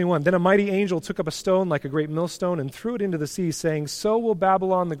 verse 21, Then a mighty angel took up a stone like a great millstone and threw it into the sea, saying, So will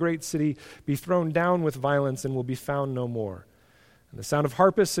Babylon, the great city, be thrown down with violence and will be found no more. And the sound of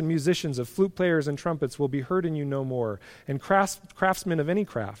harpists and musicians, of flute players and trumpets will be heard in you no more. And craftsmen of any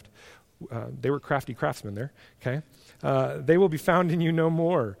craft, they were crafty craftsmen there, okay? They will be found in you no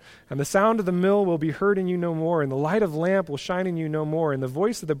more. And the sound of the mill will be heard in you no more. And the light of lamp will shine in you no more. And the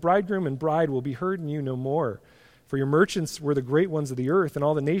voice of the bridegroom and bride will be heard in you no more. For your merchants were the great ones of the earth, and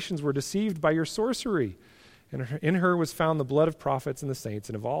all the nations were deceived by your sorcery. And in her was found the blood of prophets and the saints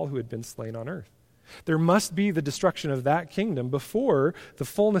and of all who had been slain on earth. There must be the destruction of that kingdom before the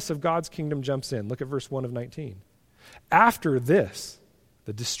fullness of God's kingdom jumps in. Look at verse 1 of 19. After this,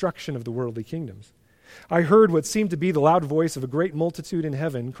 the destruction of the worldly kingdoms, I heard what seemed to be the loud voice of a great multitude in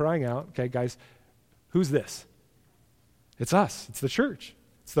heaven crying out, okay, guys, who's this? It's us. It's the church.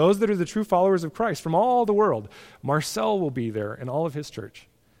 It's those that are the true followers of Christ from all the world. Marcel will be there and all of his church.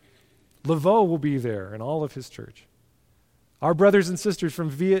 Laveau will be there and all of his church. Our brothers and sisters from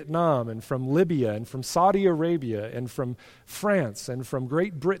Vietnam and from Libya and from Saudi Arabia and from France and from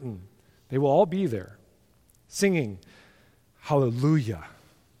Great Britain, they will all be there singing, hallelujah,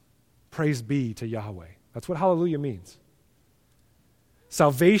 praise be to Yahweh. That's what hallelujah means.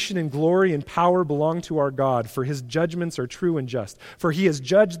 Salvation and glory and power belong to our God, for his judgments are true and just. For he has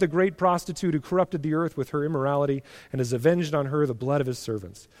judged the great prostitute who corrupted the earth with her immorality and has avenged on her the blood of his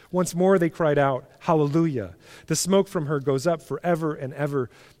servants. Once more they cried out, hallelujah. The smoke from her goes up forever and ever.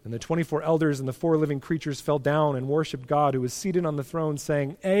 And the 24 elders and the 4 living creatures fell down and worshiped God who was seated on the throne,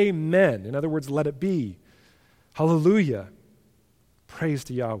 saying, Amen. In other words, let it be. Hallelujah. Praise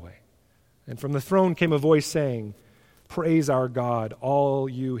to Yahweh. And from the throne came a voice saying, Praise our God, all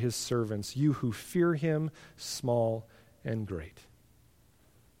you his servants, you who fear him, small and great.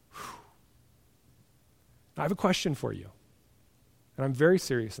 Whew. I have a question for you, and I'm very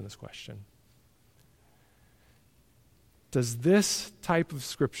serious in this question. Does this type of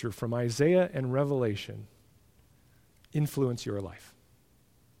scripture from Isaiah and Revelation influence your life?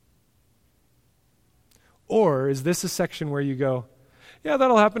 Or is this a section where you go, yeah,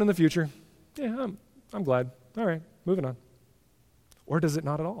 that'll happen in the future. Yeah, I'm glad. All right, moving on. Or does it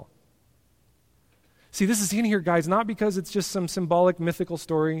not at all? See, this is in here, guys, not because it's just some symbolic, mythical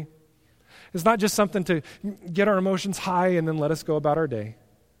story. It's not just something to get our emotions high and then let us go about our day.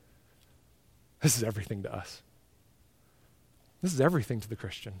 This is everything to us. This is everything to the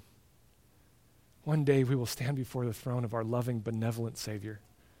Christian. One day we will stand before the throne of our loving, benevolent Savior,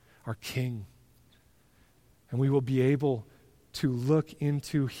 our King, and we will be able to look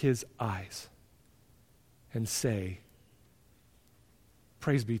into his eyes and say,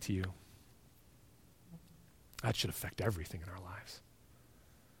 praise be to you. That should affect everything in our lives.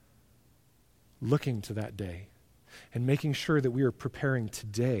 Looking to that day and making sure that we are preparing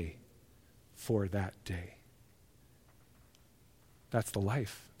today for that day. That's the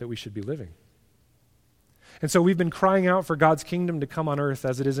life that we should be living. And so we've been crying out for God's kingdom to come on earth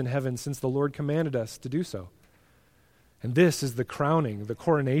as it is in heaven since the Lord commanded us to do so. And this is the crowning, the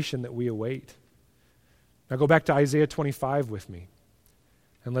coronation that we await. Now go back to Isaiah 25 with me,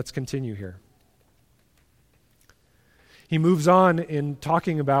 and let's continue here. He moves on in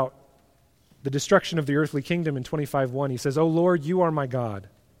talking about the destruction of the earthly kingdom in 25:1. He says, O Lord, you are my God.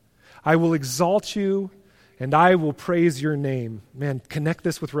 I will exalt you and I will praise your name. Man, connect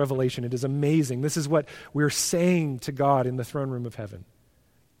this with Revelation. It is amazing. This is what we're saying to God in the throne room of heaven,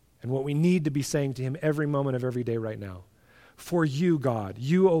 and what we need to be saying to him every moment of every day right now. For you, God,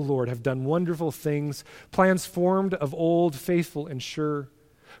 you, O Lord, have done wonderful things, plans formed of old, faithful and sure.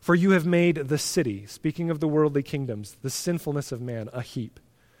 For you have made the city, speaking of the worldly kingdoms, the sinfulness of man, a heap.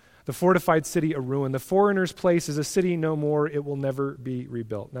 The fortified city, a ruin. The foreigner's place is a city no more. It will never be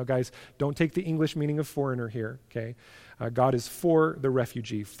rebuilt. Now, guys, don't take the English meaning of foreigner here, okay? God is for the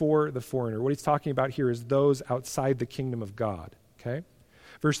refugee, for the foreigner. What he's talking about here is those outside the kingdom of God, okay?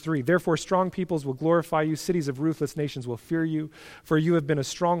 Verse 3, therefore strong peoples will glorify you, cities of ruthless nations will fear you, for you have been a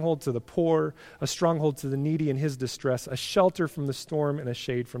stronghold to the poor, a stronghold to the needy in his distress, a shelter from the storm and a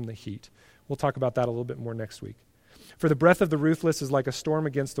shade from the heat. We'll talk about that a little bit more next week. For the breath of the ruthless is like a storm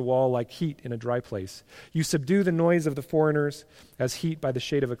against a wall, like heat in a dry place. You subdue the noise of the foreigners as heat by the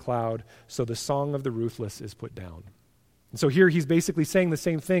shade of a cloud, so the song of the ruthless is put down. And so here he's basically saying the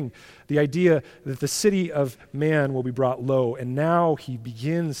same thing, the idea that the city of man will be brought low, and now he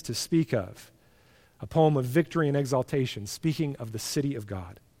begins to speak of a poem of victory and exaltation, speaking of the city of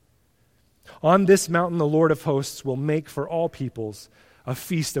God. On this mountain the Lord of hosts will make for all peoples a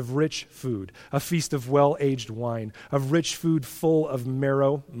feast of rich food, a feast of well-aged wine, of rich food full of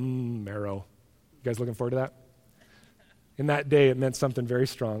marrow. Marrow. You guys looking forward to that? In that day it meant something very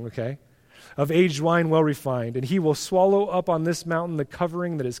strong, okay? Of aged wine well refined, and he will swallow up on this mountain the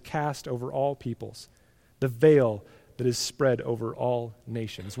covering that is cast over all peoples, the veil that is spread over all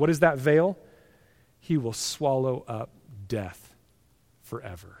nations. What is that veil? He will swallow up death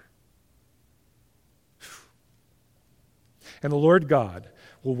forever. And the Lord God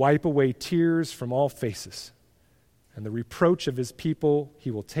will wipe away tears from all faces, and the reproach of his people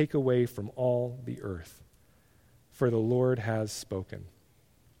he will take away from all the earth. For the Lord has spoken.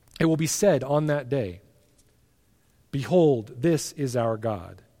 It will be said on that day, behold, this is our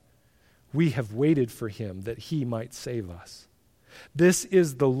God. We have waited for him that he might save us. This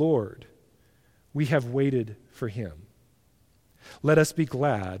is the Lord. We have waited for him. Let us be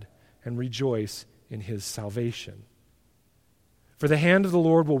glad and rejoice in his salvation. For the hand of the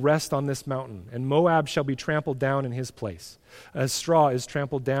Lord will rest on this mountain, and Moab shall be trampled down in his place, as straw is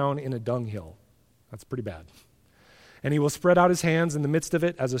trampled down in a dunghill. That's pretty bad. And he will spread out his hands in the midst of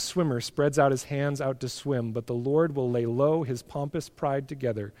it, as a swimmer spreads out his hands out to swim, but the Lord will lay low his pompous pride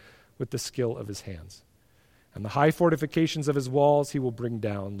together with the skill of his hands. And the high fortifications of his walls he will bring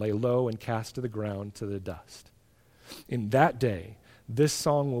down, lay low and cast to the ground to the dust. In that day, this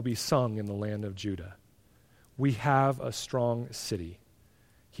song will be sung in the land of Judah. We have a strong city.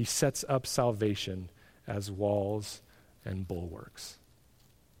 He sets up salvation as walls and bulwarks.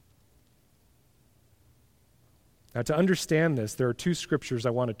 Now, to understand this, there are two scriptures I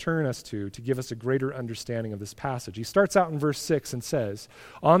want to turn us to give us a greater understanding of this passage. He starts out in verse 6 and says,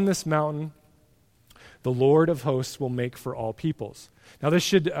 "On this mountain, the Lord of hosts will make for all peoples." Now, this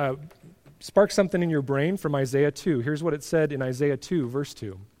should spark something in your brain from Isaiah 2. Here's what it said in Isaiah 2, verse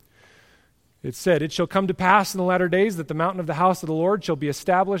 2. It said, "It shall come to pass in the latter days that the mountain of the house of the Lord shall be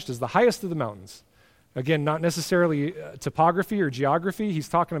established as the highest of the mountains." Again, not necessarily topography or geography. He's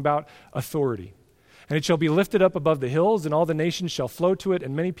talking about authority. "And it shall be lifted up above the hills, and all the nations shall flow to it,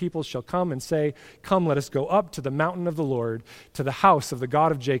 and many peoples shall come and say, 'Come, let us go up to the mountain of the Lord, to the house of the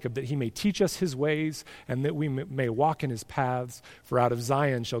God of Jacob, that he may teach us his ways, and that we may walk in his paths. For out of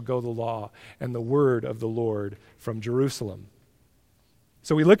Zion shall go the law, and the word of the Lord from Jerusalem.'"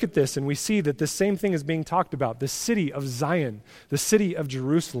 So we look at this and we see that this same thing is being talked about, the city of Zion, the city of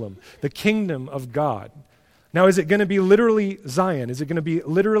Jerusalem, the kingdom of God. Now, is it going to be literally Zion? Is it going to be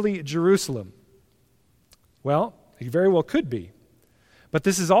literally Jerusalem? Well, it very well could be. But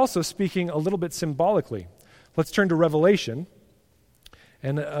this is also speaking a little bit symbolically. Let's turn to Revelation,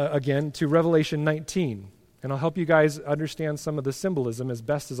 and again to Revelation 19. And I'll help you guys understand some of the symbolism as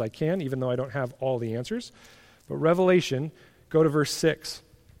best as I can, even though I don't have all the answers. But Revelation, go to verse 6.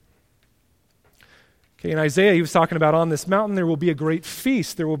 Okay, in Isaiah, he was talking about on this mountain there will be a great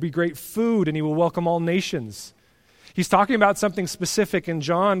feast, there will be great food, and he will welcome all nations. He's talking about something specific, and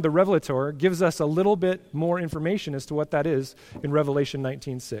John, the Revelator, gives us a little bit more information as to what that is in Revelation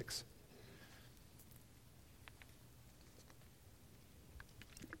 19:6.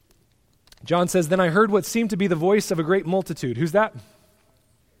 John says, "Then I heard what seemed to be the voice of a great multitude." Who's that?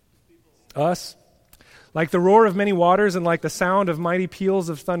 Us. "Like the roar of many waters and like the sound of mighty peals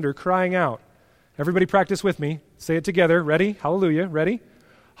of thunder, crying out." Everybody practice with me. Say it together. Ready? Hallelujah. Ready?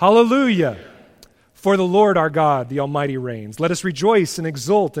 Hallelujah. "For the Lord our God, the Almighty reigns. Let us rejoice and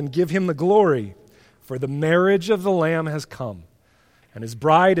exult and give him the glory. For the marriage of the Lamb has come, and his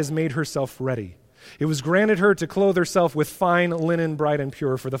bride has made herself ready. It was granted her to clothe herself with fine linen, bright and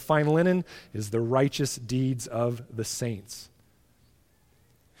pure, for the fine linen is the righteous deeds of the saints.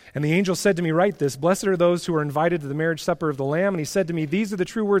 And the angel said to me, 'Write this, blessed are those who are invited to the marriage supper of the Lamb.' And he said to me, 'These are the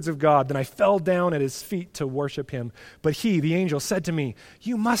true words of God.' Then I fell down at his feet to worship him. But he, the angel, said to me,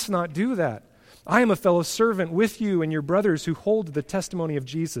 'You must not do that. I am a fellow servant with you and your brothers who hold the testimony of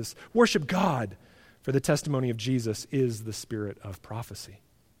Jesus. Worship God, for the testimony of Jesus is the spirit of prophecy.'"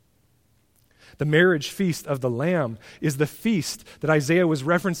 The marriage feast of the Lamb is the feast that Isaiah was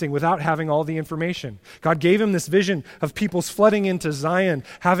referencing without having all the information. God gave him this vision of peoples flooding into Zion,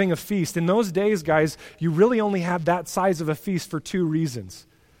 having a feast. In those days, guys, you really only had that size of a feast for two reasons: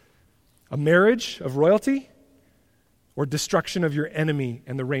 a marriage of royalty or destruction of your enemy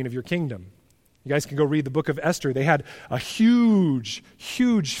and the reign of your kingdom. You guys can go read the book of Esther. They had a huge,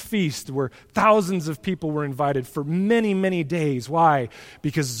 huge feast where thousands of people were invited for many, many days. Why?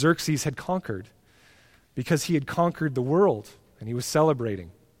 Because Xerxes had conquered. Because he had conquered the world, and he was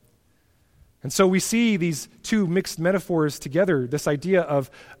celebrating. And so we see these two mixed metaphors together, this idea of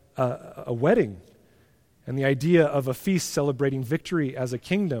a wedding and the idea of a feast celebrating victory as a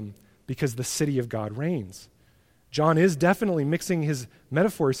kingdom because the city of God reigns. John is definitely mixing his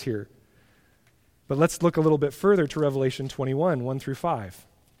metaphors here. But let's look a little bit further to Revelation 21, 1 through 5.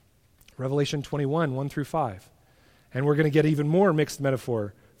 Revelation 21, 1 through 5. And we're going to get even more mixed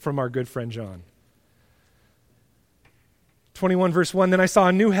metaphor from our good friend John. 21 verse 1, "Then I saw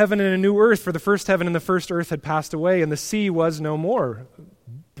a new heaven and a new earth, for the first heaven and the first earth had passed away, and the sea was no more."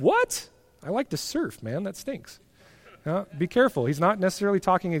 What? I like to surf, man. That stinks. Be careful. He's not necessarily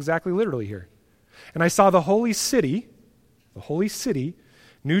talking exactly literally here. "And I saw the holy city,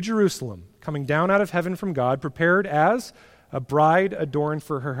 New Jerusalem, coming down out of heaven from God, prepared as a bride adorned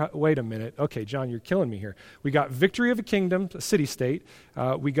for her..." Wait a minute. Okay, John, you're killing me here. We got victory of a kingdom, a city-state.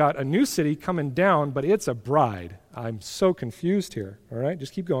 We got a new city coming down, but it's a bride. I'm so confused here. All right,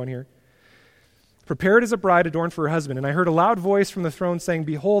 just keep going here. "Prepared as a bride adorned for her husband. And I heard a loud voice from the throne saying,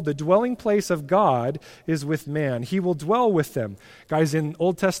 'Behold, the dwelling place of God is with man. He will dwell with them.'" Guys, in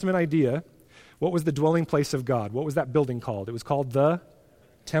Old Testament idea, What was the dwelling place of God? What was that building called? It was called the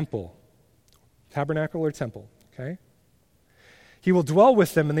temple. Tabernacle or temple, okay? He will dwell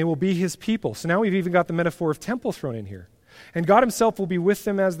with them and they will be his people. So now we've even got the metaphor of temple thrown in here. And God himself will be with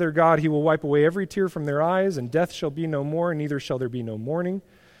them as their God. He will wipe away every tear from their eyes, and death shall be no more, and neither shall there be no mourning,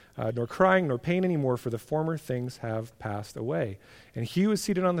 nor crying, nor pain anymore, for the former things have passed away. And he who was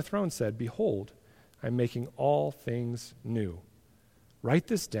seated on the throne said, Behold, I am making all things new. Write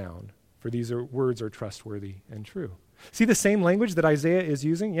this down, for these words are trustworthy and true. See the same language that Isaiah is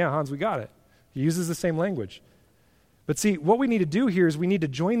using? Yeah, Hans, we got it. He uses the same language. But see, what we need to do here is we need to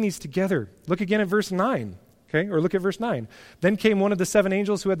join these together. Look again at verse 9. Okay, or look at verse 9. Then came one of the 7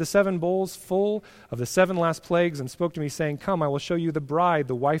 angels who had the 7 bowls full of the 7 last plagues and spoke to me, saying, Come, I will show you the bride,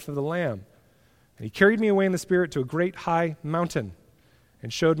 the wife of the Lamb. And he carried me away in the Spirit to a great high mountain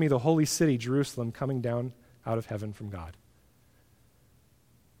and showed me the holy city, Jerusalem, coming down out of heaven from God.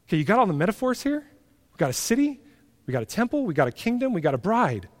 Okay, you got all the metaphors here? We got a city, we got a temple, we got a kingdom, we got a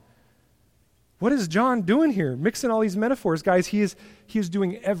bride. What is John doing here? Mixing all these metaphors. Guys, he is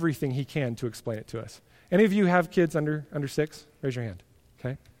doing everything he can to explain it to us. Any of you have kids under 6? Raise your hand,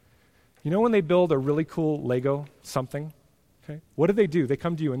 okay? You know when they build a really cool Lego something, okay? What do? They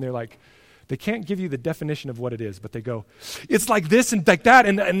come to you and they're like, they can't give you the definition of what it is, but they go, it's like this and like that,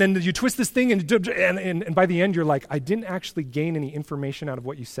 and then you twist this thing, and by the end you're like, I didn't actually gain any information out of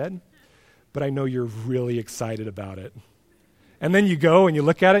what you said, but I know you're really excited about it. And then you go and you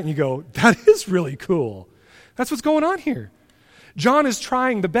look at it and you go, that is really cool. That's what's going on here. John is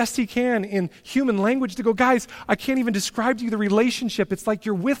trying the best he can in human language to go, guys, I can't even describe to you the relationship. It's like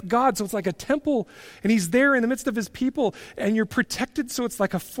you're with God, so it's like a temple, and he's there in the midst of his people, and you're protected, so it's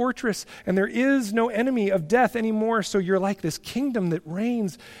like a fortress, and there is no enemy of death anymore, so you're like this kingdom that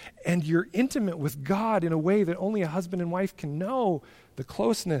reigns, and you're intimate with God in a way that only a husband and wife can know, the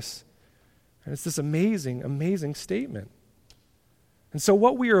closeness. And it's this amazing, amazing statement. And so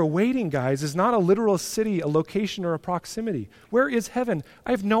what we are awaiting, guys, is not a literal city, a location, or a proximity. Where is heaven?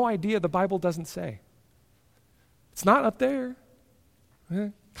 I have no idea. The Bible doesn't say. It's not up there.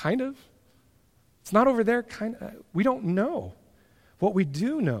 Kind of. It's not over there. Kind of. We don't know. What we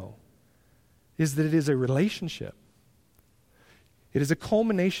do know is that it is a relationship. It is a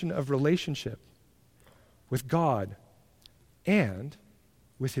culmination of relationship with God and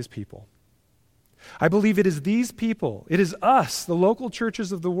with his people. I believe it is these people, it is us, the local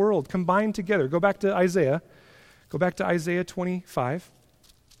churches of the world, combined together. Go back to Isaiah 25.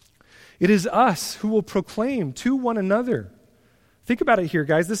 It is us who will proclaim to one another. Think about it here,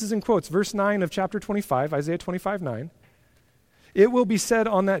 guys. This is in quotes. Verse 9 of chapter 25, Isaiah 25:9. It will be said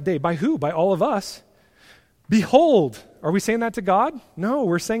on that day. By who? By all of us. Behold, are we saying that to God? No,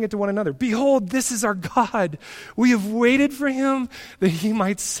 we're saying it to one another. Behold, this is our God. We have waited for him that he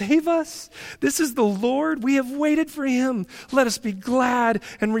might save us. This is the Lord. We have waited for him. Let us be glad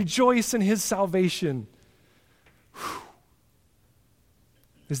and rejoice in his salvation. Whew.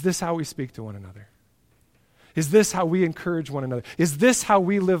 Is this how we speak to one another? Is this how we encourage one another? Is this how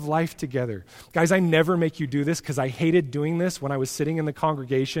we live life together? Guys, I never make you do this because I hated doing this when I was sitting in the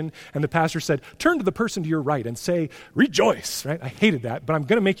congregation and the pastor said, turn to the person to your right and say, rejoice, right? I hated that, but I'm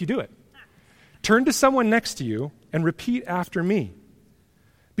going to make you do it. Turn to someone next to you and repeat after me.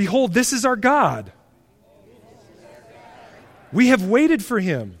 Behold, this is our God. We have waited for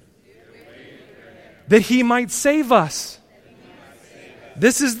him that he might save us.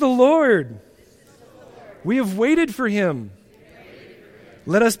 This is the Lord. We have waited for him.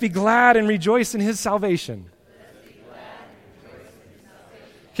 Let us be glad and rejoice in his salvation.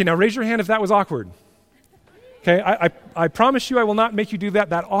 Okay, now raise your hand if that was awkward. Okay, I promise you I will not make you do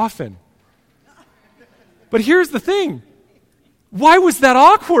that often. But here's the thing. Why was that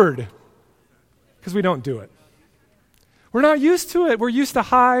awkward? Because we don't do it. We're not used to it. We're used to,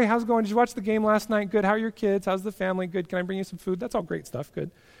 hi, how's it going? Did you watch the game last night? Good. How are your kids? How's the family? Good. Can I bring you some food? That's all great stuff. Good.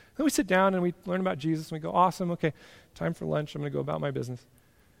 Then we sit down and we learn about Jesus and we go, awesome, okay, time for lunch. I'm going to go about my business.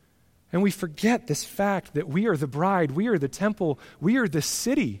 And we forget this fact that we are the bride, we are the temple, we are the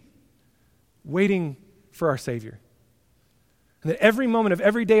city waiting for our Savior. And that every moment of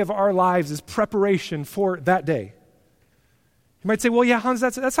every day of our lives is preparation for that day. You might say, well, yeah, Hans,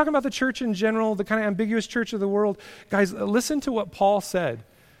 that's talking about the church in general, the kind of ambiguous church of the world. Guys, listen to what Paul said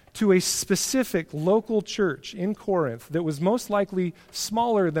to a specific local church in Corinth that was most likely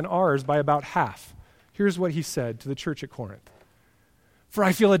smaller than ours by about half. Here's what he said to the church at Corinth. For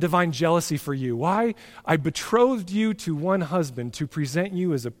I feel a divine jealousy for you. Why? I betrothed you to one husband to present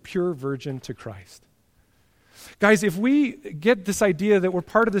you as a pure virgin to Christ. Guys, if we get this idea that we're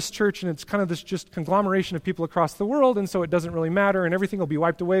part of this church and it's kind of this just conglomeration of people across the world, and so it doesn't really matter and everything will be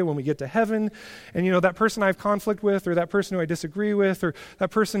wiped away when we get to heaven, and that person I have conflict with, or that person who I disagree with, or that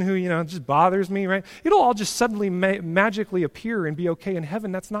person who just bothers me, right? It'll all just suddenly magically appear and be okay in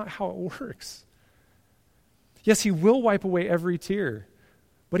heaven. That's not how it works. Yes, he will wipe away every tear,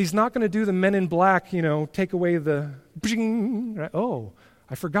 but he's not going to do the Men in Black, take away the right? Oh,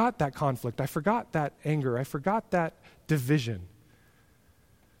 I forgot that conflict. I forgot that anger. I forgot that division.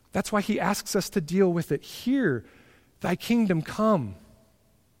 That's why he asks us to deal with it here. Thy kingdom come.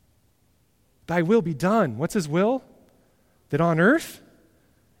 Thy will be done. What's his will? That on earth,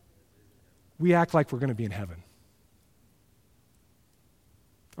 we act like we're going to be in heaven.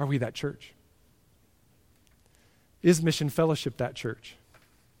 Are we that church? Is Mission Fellowship that church?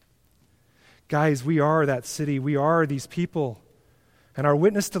 Guys, we are that city. We are these people. And our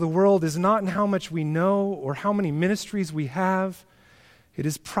witness to the world is not in how much we know or how many ministries we have. It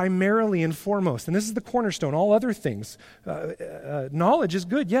is primarily and foremost, and this is the cornerstone, all other things. Knowledge is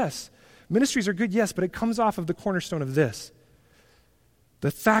good, yes. Ministries are good, yes, but it comes off of the cornerstone of this. The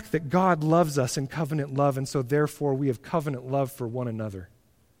fact that God loves us in covenant love, and so therefore we have covenant love for one another.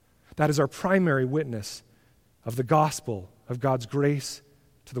 That is our primary witness of the gospel of God's grace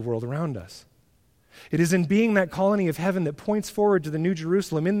to the world around us. It is in being that colony of heaven that points forward to the New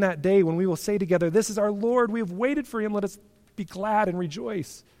Jerusalem in that day when we will say together, this is our Lord, we have waited for him, let us be glad and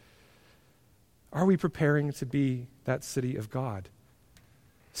rejoice. Are we preparing to be that city of God?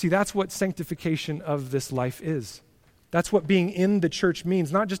 See, that's what sanctification of this life is. That's what being in the church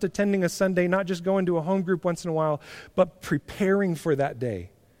means, not just attending a Sunday, not just going to a home group once in a while, but preparing for that day.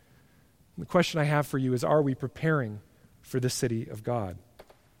 The question I have for you is, are we preparing for the city of God?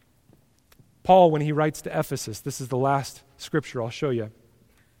 Paul, when he writes to Ephesus, this is the last scripture I'll show you.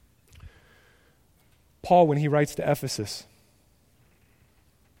 Paul, when he writes to Ephesus,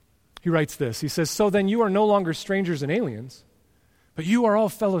 he writes this. He says, so then you are no longer strangers and aliens, but you are all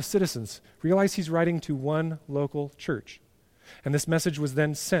fellow citizens. Realize he's writing to one local church. And this message was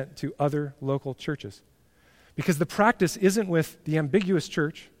then sent to other local churches. Because the practice isn't with the ambiguous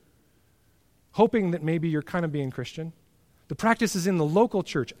church, hoping that maybe you're kind of being Christian. The practice is in the local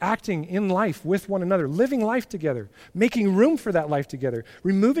church, acting in life with one another, living life together, making room for that life together,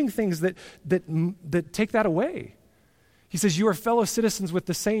 removing things that take that away. He says, you are fellow citizens with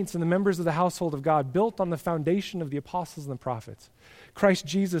the saints and the members of the household of God, built on the foundation of the apostles and the prophets. Christ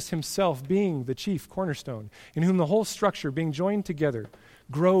Jesus himself being the chief cornerstone, in whom the whole structure, being joined together,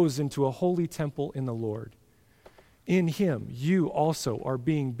 grows into a holy temple in the Lord. In him, you also are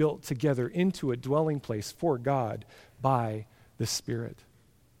being built together into a dwelling place for God by the Spirit.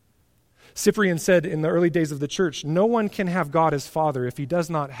 Cyprian said in the early days of the church, no one can have God as Father if he does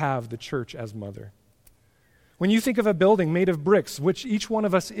not have the church as mother. When you think of a building made of bricks, which each one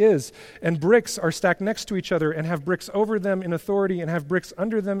of us is, and bricks are stacked next to each other and have bricks over them in authority and have bricks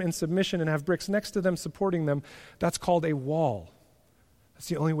under them in submission and have bricks next to them supporting them, that's called a wall. That's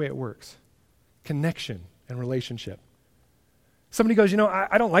the only way it works. Connection and relationship. Somebody goes,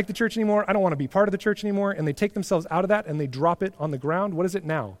 I don't like the church anymore. I don't want to be part of the church anymore. And they take themselves out of that and they drop it on the ground. What is it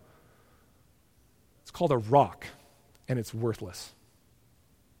now? It's called a rock, and it's worthless.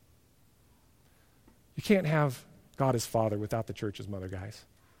 You can't have God as Father without the church as mother, guys.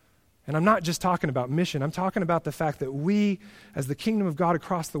 And I'm not just talking about mission. I'm talking about the fact that we, as the kingdom of God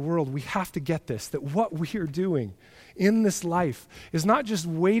across the world, we have to get this, that what we are doing in this life is not just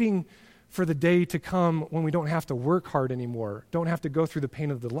waiting for the day to come when we don't have to work hard anymore, don't have to go through the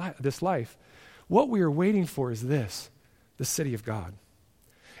pain of this life. What we are waiting for is this, the city of God.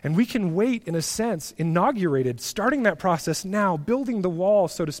 And we can wait, in a sense, inaugurated, starting that process now, building the wall,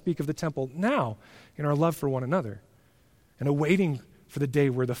 so to speak, of the temple now in our love for one another, and awaiting for the day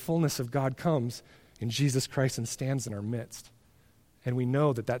where the fullness of God comes in Jesus Christ and stands in our midst. And we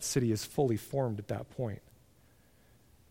know that that city is fully formed at that point.